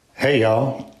 Hey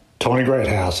y'all, Tony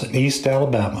Greathouse in East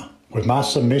Alabama with my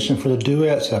submission for the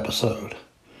Duets episode.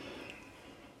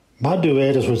 My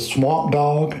duet is with Swamp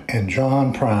Dogg and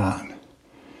John Prine.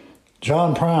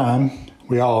 John Prine,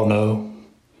 we all know,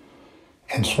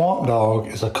 and Swamp Dogg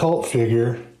is a cult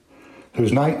figure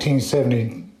whose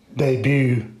 1970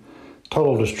 debut,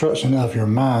 Total Destruction of Your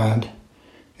Mind,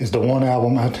 is the one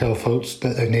album I tell folks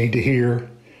that they need to hear,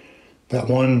 that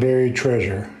one buried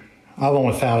treasure. I've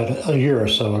only found it a year or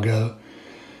so ago.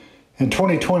 In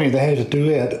 2020, they had a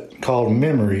duet called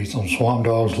Memories on Swamp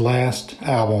Dogg's last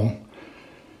album,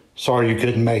 Sorry You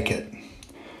Couldn't Make It.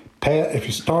 Pat, if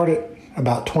you start it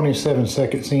about 27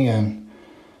 seconds in,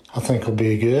 I think it'll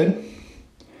be good.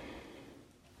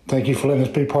 Thank you for letting us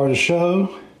be part of the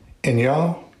show, and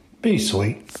y'all, be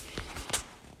sweet.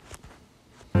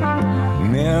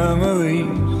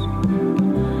 Memories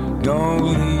don't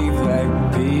leave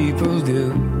like people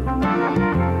do,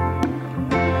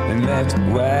 and that's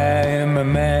why in my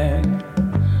mind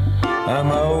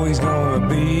I'm always gonna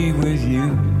be with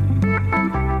you.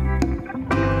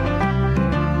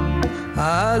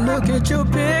 I look at your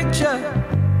picture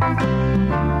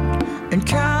and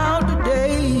count the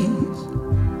days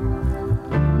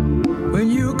when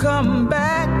you come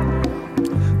back.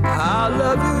 I'll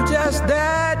love you just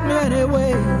that many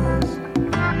ways.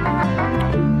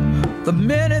 The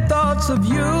many thoughts of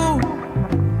you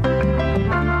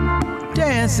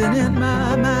dancing in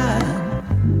my mind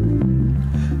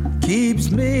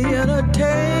keeps me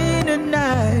entertained at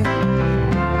night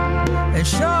and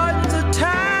shortens the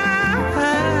time.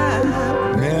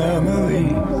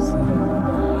 Memories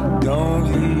don't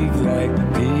leave like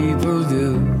people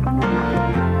do,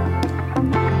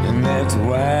 and that's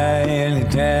why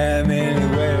anytime,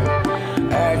 anywhere,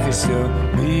 I can still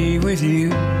be with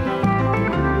you.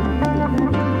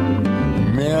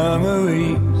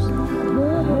 Memories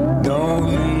don't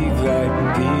leave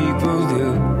like people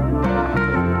do,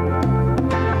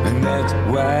 and that's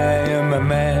why in my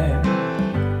mind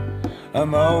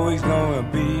I'm always gonna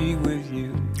be with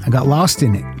you. I got lost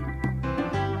in it.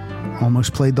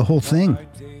 Almost played the whole thing.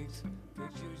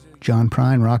 John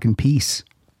Prine, Rock and Peace.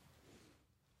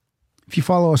 If you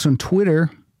follow us on Twitter,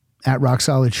 at Rock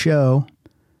Solid Show,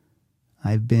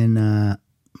 I've been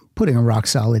putting a Rock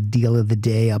Solid deal of the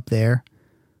day up there.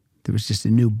 There was just a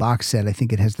new box set. I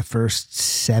think it has the first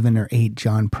 7 or 8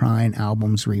 John Prine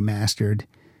albums remastered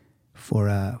for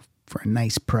a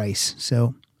nice price.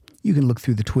 So you can look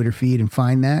through the Twitter feed and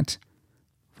find that.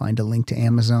 Find a link to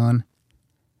Amazon.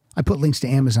 I put links to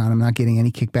Amazon. I'm not getting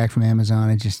any kickback from Amazon.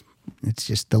 It's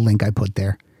just the link I put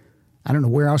there. I don't know,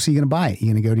 where else are you going to buy it?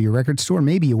 You're going to go to your record store?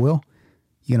 Maybe you will.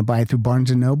 You're going to buy it through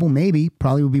Barnes & Noble? Maybe.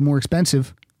 Probably will be more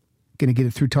expensive. Going to get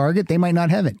it through Target? They might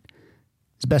not have it.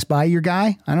 Is Best Buy your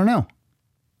guy? I don't know.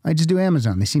 I just do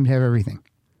Amazon. They seem to have everything.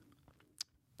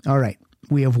 All right.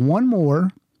 We have one more.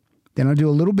 Then I'll do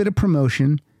a little bit of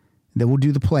promotion. Then we'll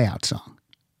do the play out song.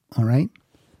 All right?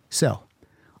 So,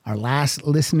 our last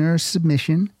listener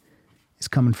submission is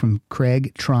coming from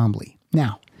Craig Trombley.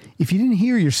 Now, if you didn't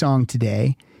hear your song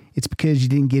today, it's because you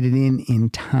didn't get it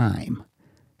in time.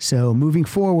 So moving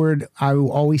forward, I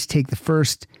will always take the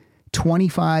first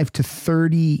 25 to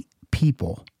 30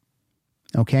 people.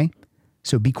 Okay?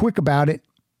 So be quick about it.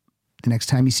 The next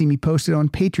time you see me post it on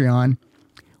Patreon,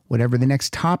 whatever the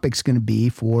next topic's going to be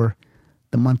for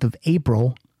the month of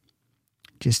April,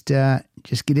 just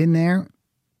get in there.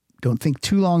 Don't think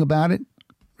too long about it.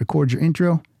 Record your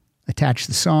intro, attach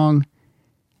the song,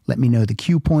 let me know the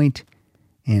cue point,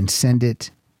 and send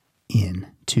it in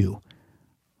to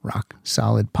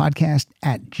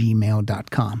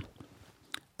rocksolidpodcast@gmail.com.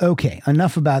 Okay,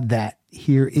 enough about that.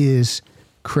 Here is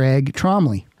Craig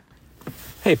Trombley.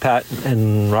 Hey, Pat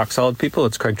and Rock Solid people.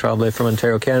 It's Craig Trombley from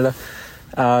Ontario, Canada.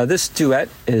 This duet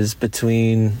is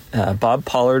between Bob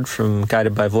Pollard from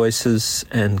Guided by Voices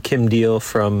and Kim Deal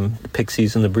from the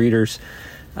Pixies and the Breeders.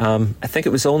 I think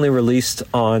it was only released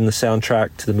on the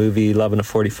soundtrack to the movie Love in a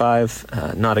 45.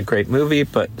 Not a great movie,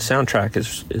 but the soundtrack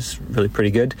is really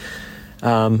pretty good.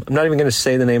 I'm not even going to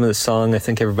say the name of the song. I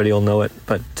think everybody will know it,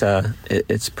 but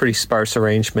it's pretty sparse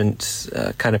arrangement,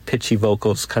 kind of pitchy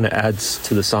vocals, kind of adds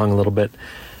to the song a little bit.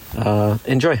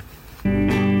 Enjoy.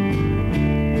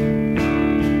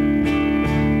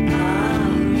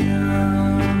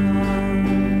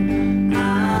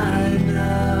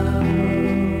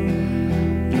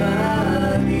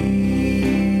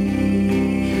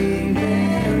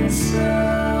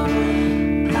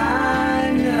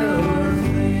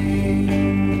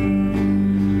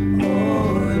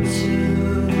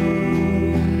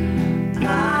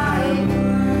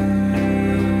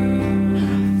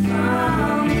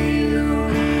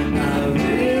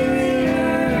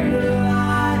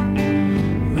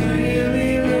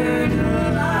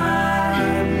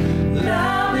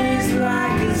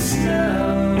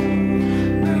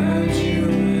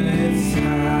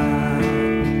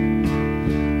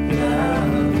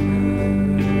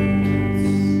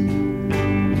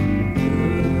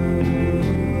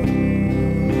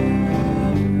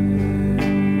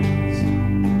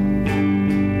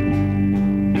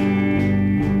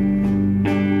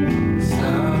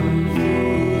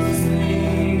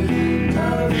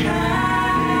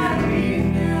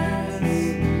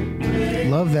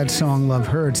 That song Love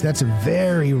Hurts. That's a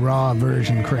very raw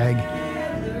version, Craig.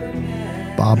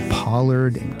 Bob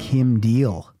Pollard and Kim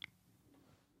Deal.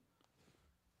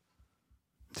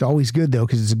 It's always good though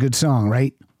because it's a good song,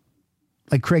 right?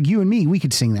 Like Craig, you and me, we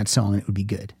could sing that song and it would be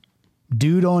good.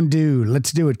 Dude on dude.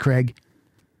 Let's do it, Craig.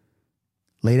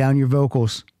 Lay down your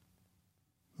vocals.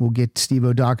 We'll get Steve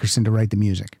O'Dockerson to write the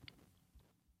music.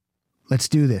 Let's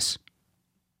do this.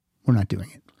 We're not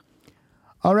doing it.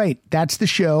 All right, that's the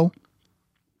show.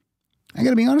 I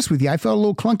got to be honest with you. I felt a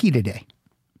little clunky today.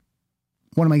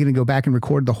 What, am I going to go back and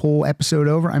record the whole episode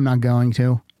over? I'm not going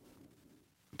to.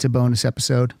 It's a bonus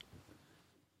episode.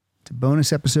 It's a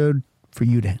bonus episode for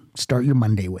you to start your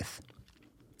Monday with.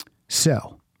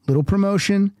 So, little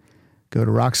promotion. Go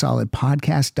to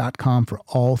rocksolidpodcast.com for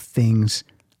all things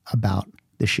about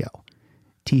the show.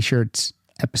 T-shirts,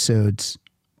 episodes,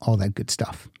 all that good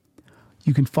stuff.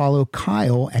 You can follow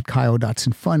Kyle at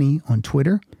Kyle.funny on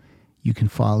Twitter. You can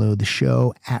follow the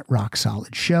show at Rock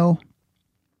Solid Show.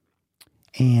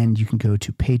 And you can go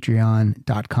to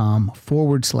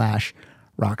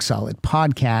patreon.com/Rock Solid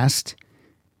Podcast.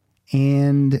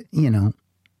 And,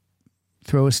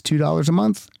 throw us $2 a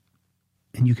month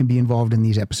and you can be involved in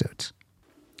these episodes.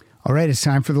 All right, it's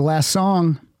time for the last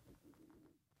song.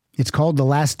 It's called The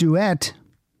Last Duet.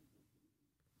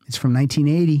 It's from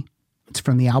 1980. It's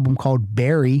from the album called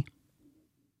Barry.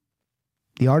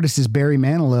 The artist is Barry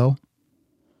Manilow.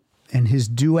 And his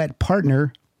duet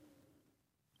partner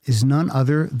is none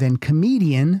other than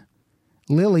comedian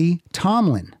Lily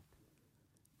Tomlin.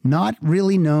 Not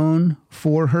really known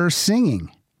for her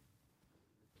singing.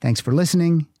 Thanks for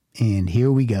listening, and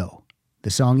here we go.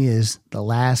 The song is The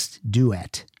Last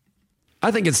Duet.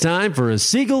 I think it's time for a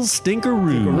Seagull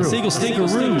Stinkeroo. A Seagull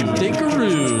Stinkeroo.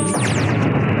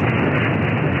 Stinkeroo.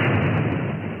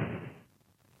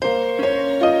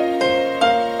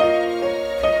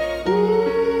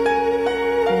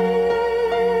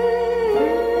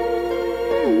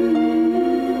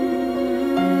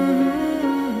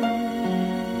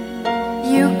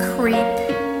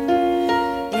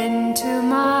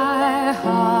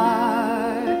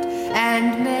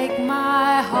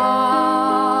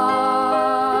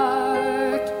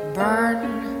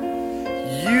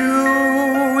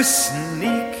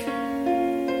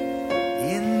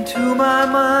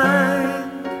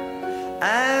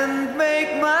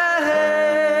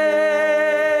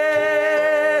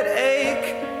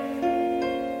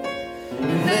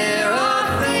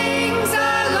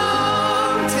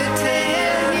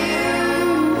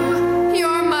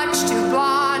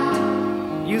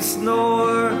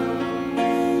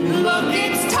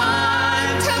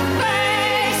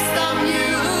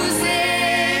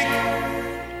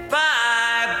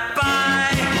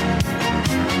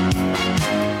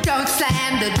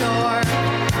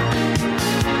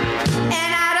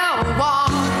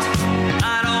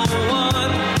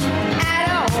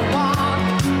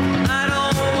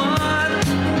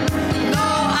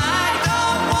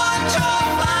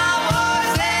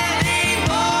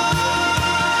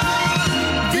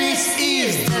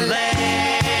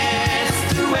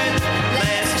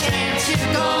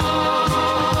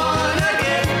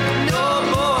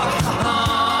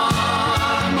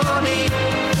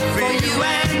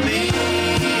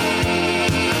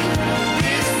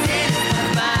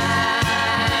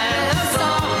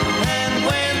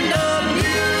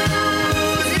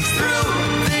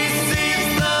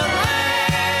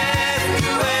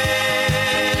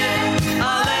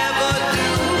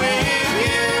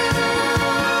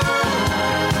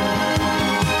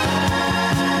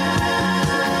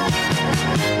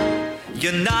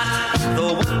 You're not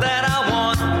the one that I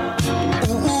want.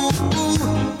 Ooh, ooh.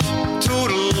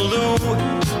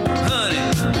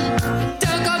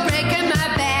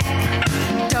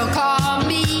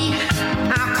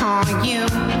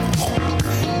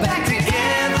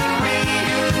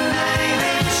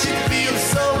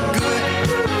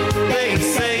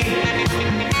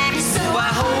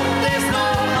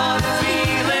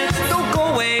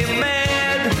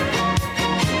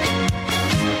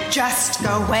 just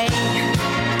go away.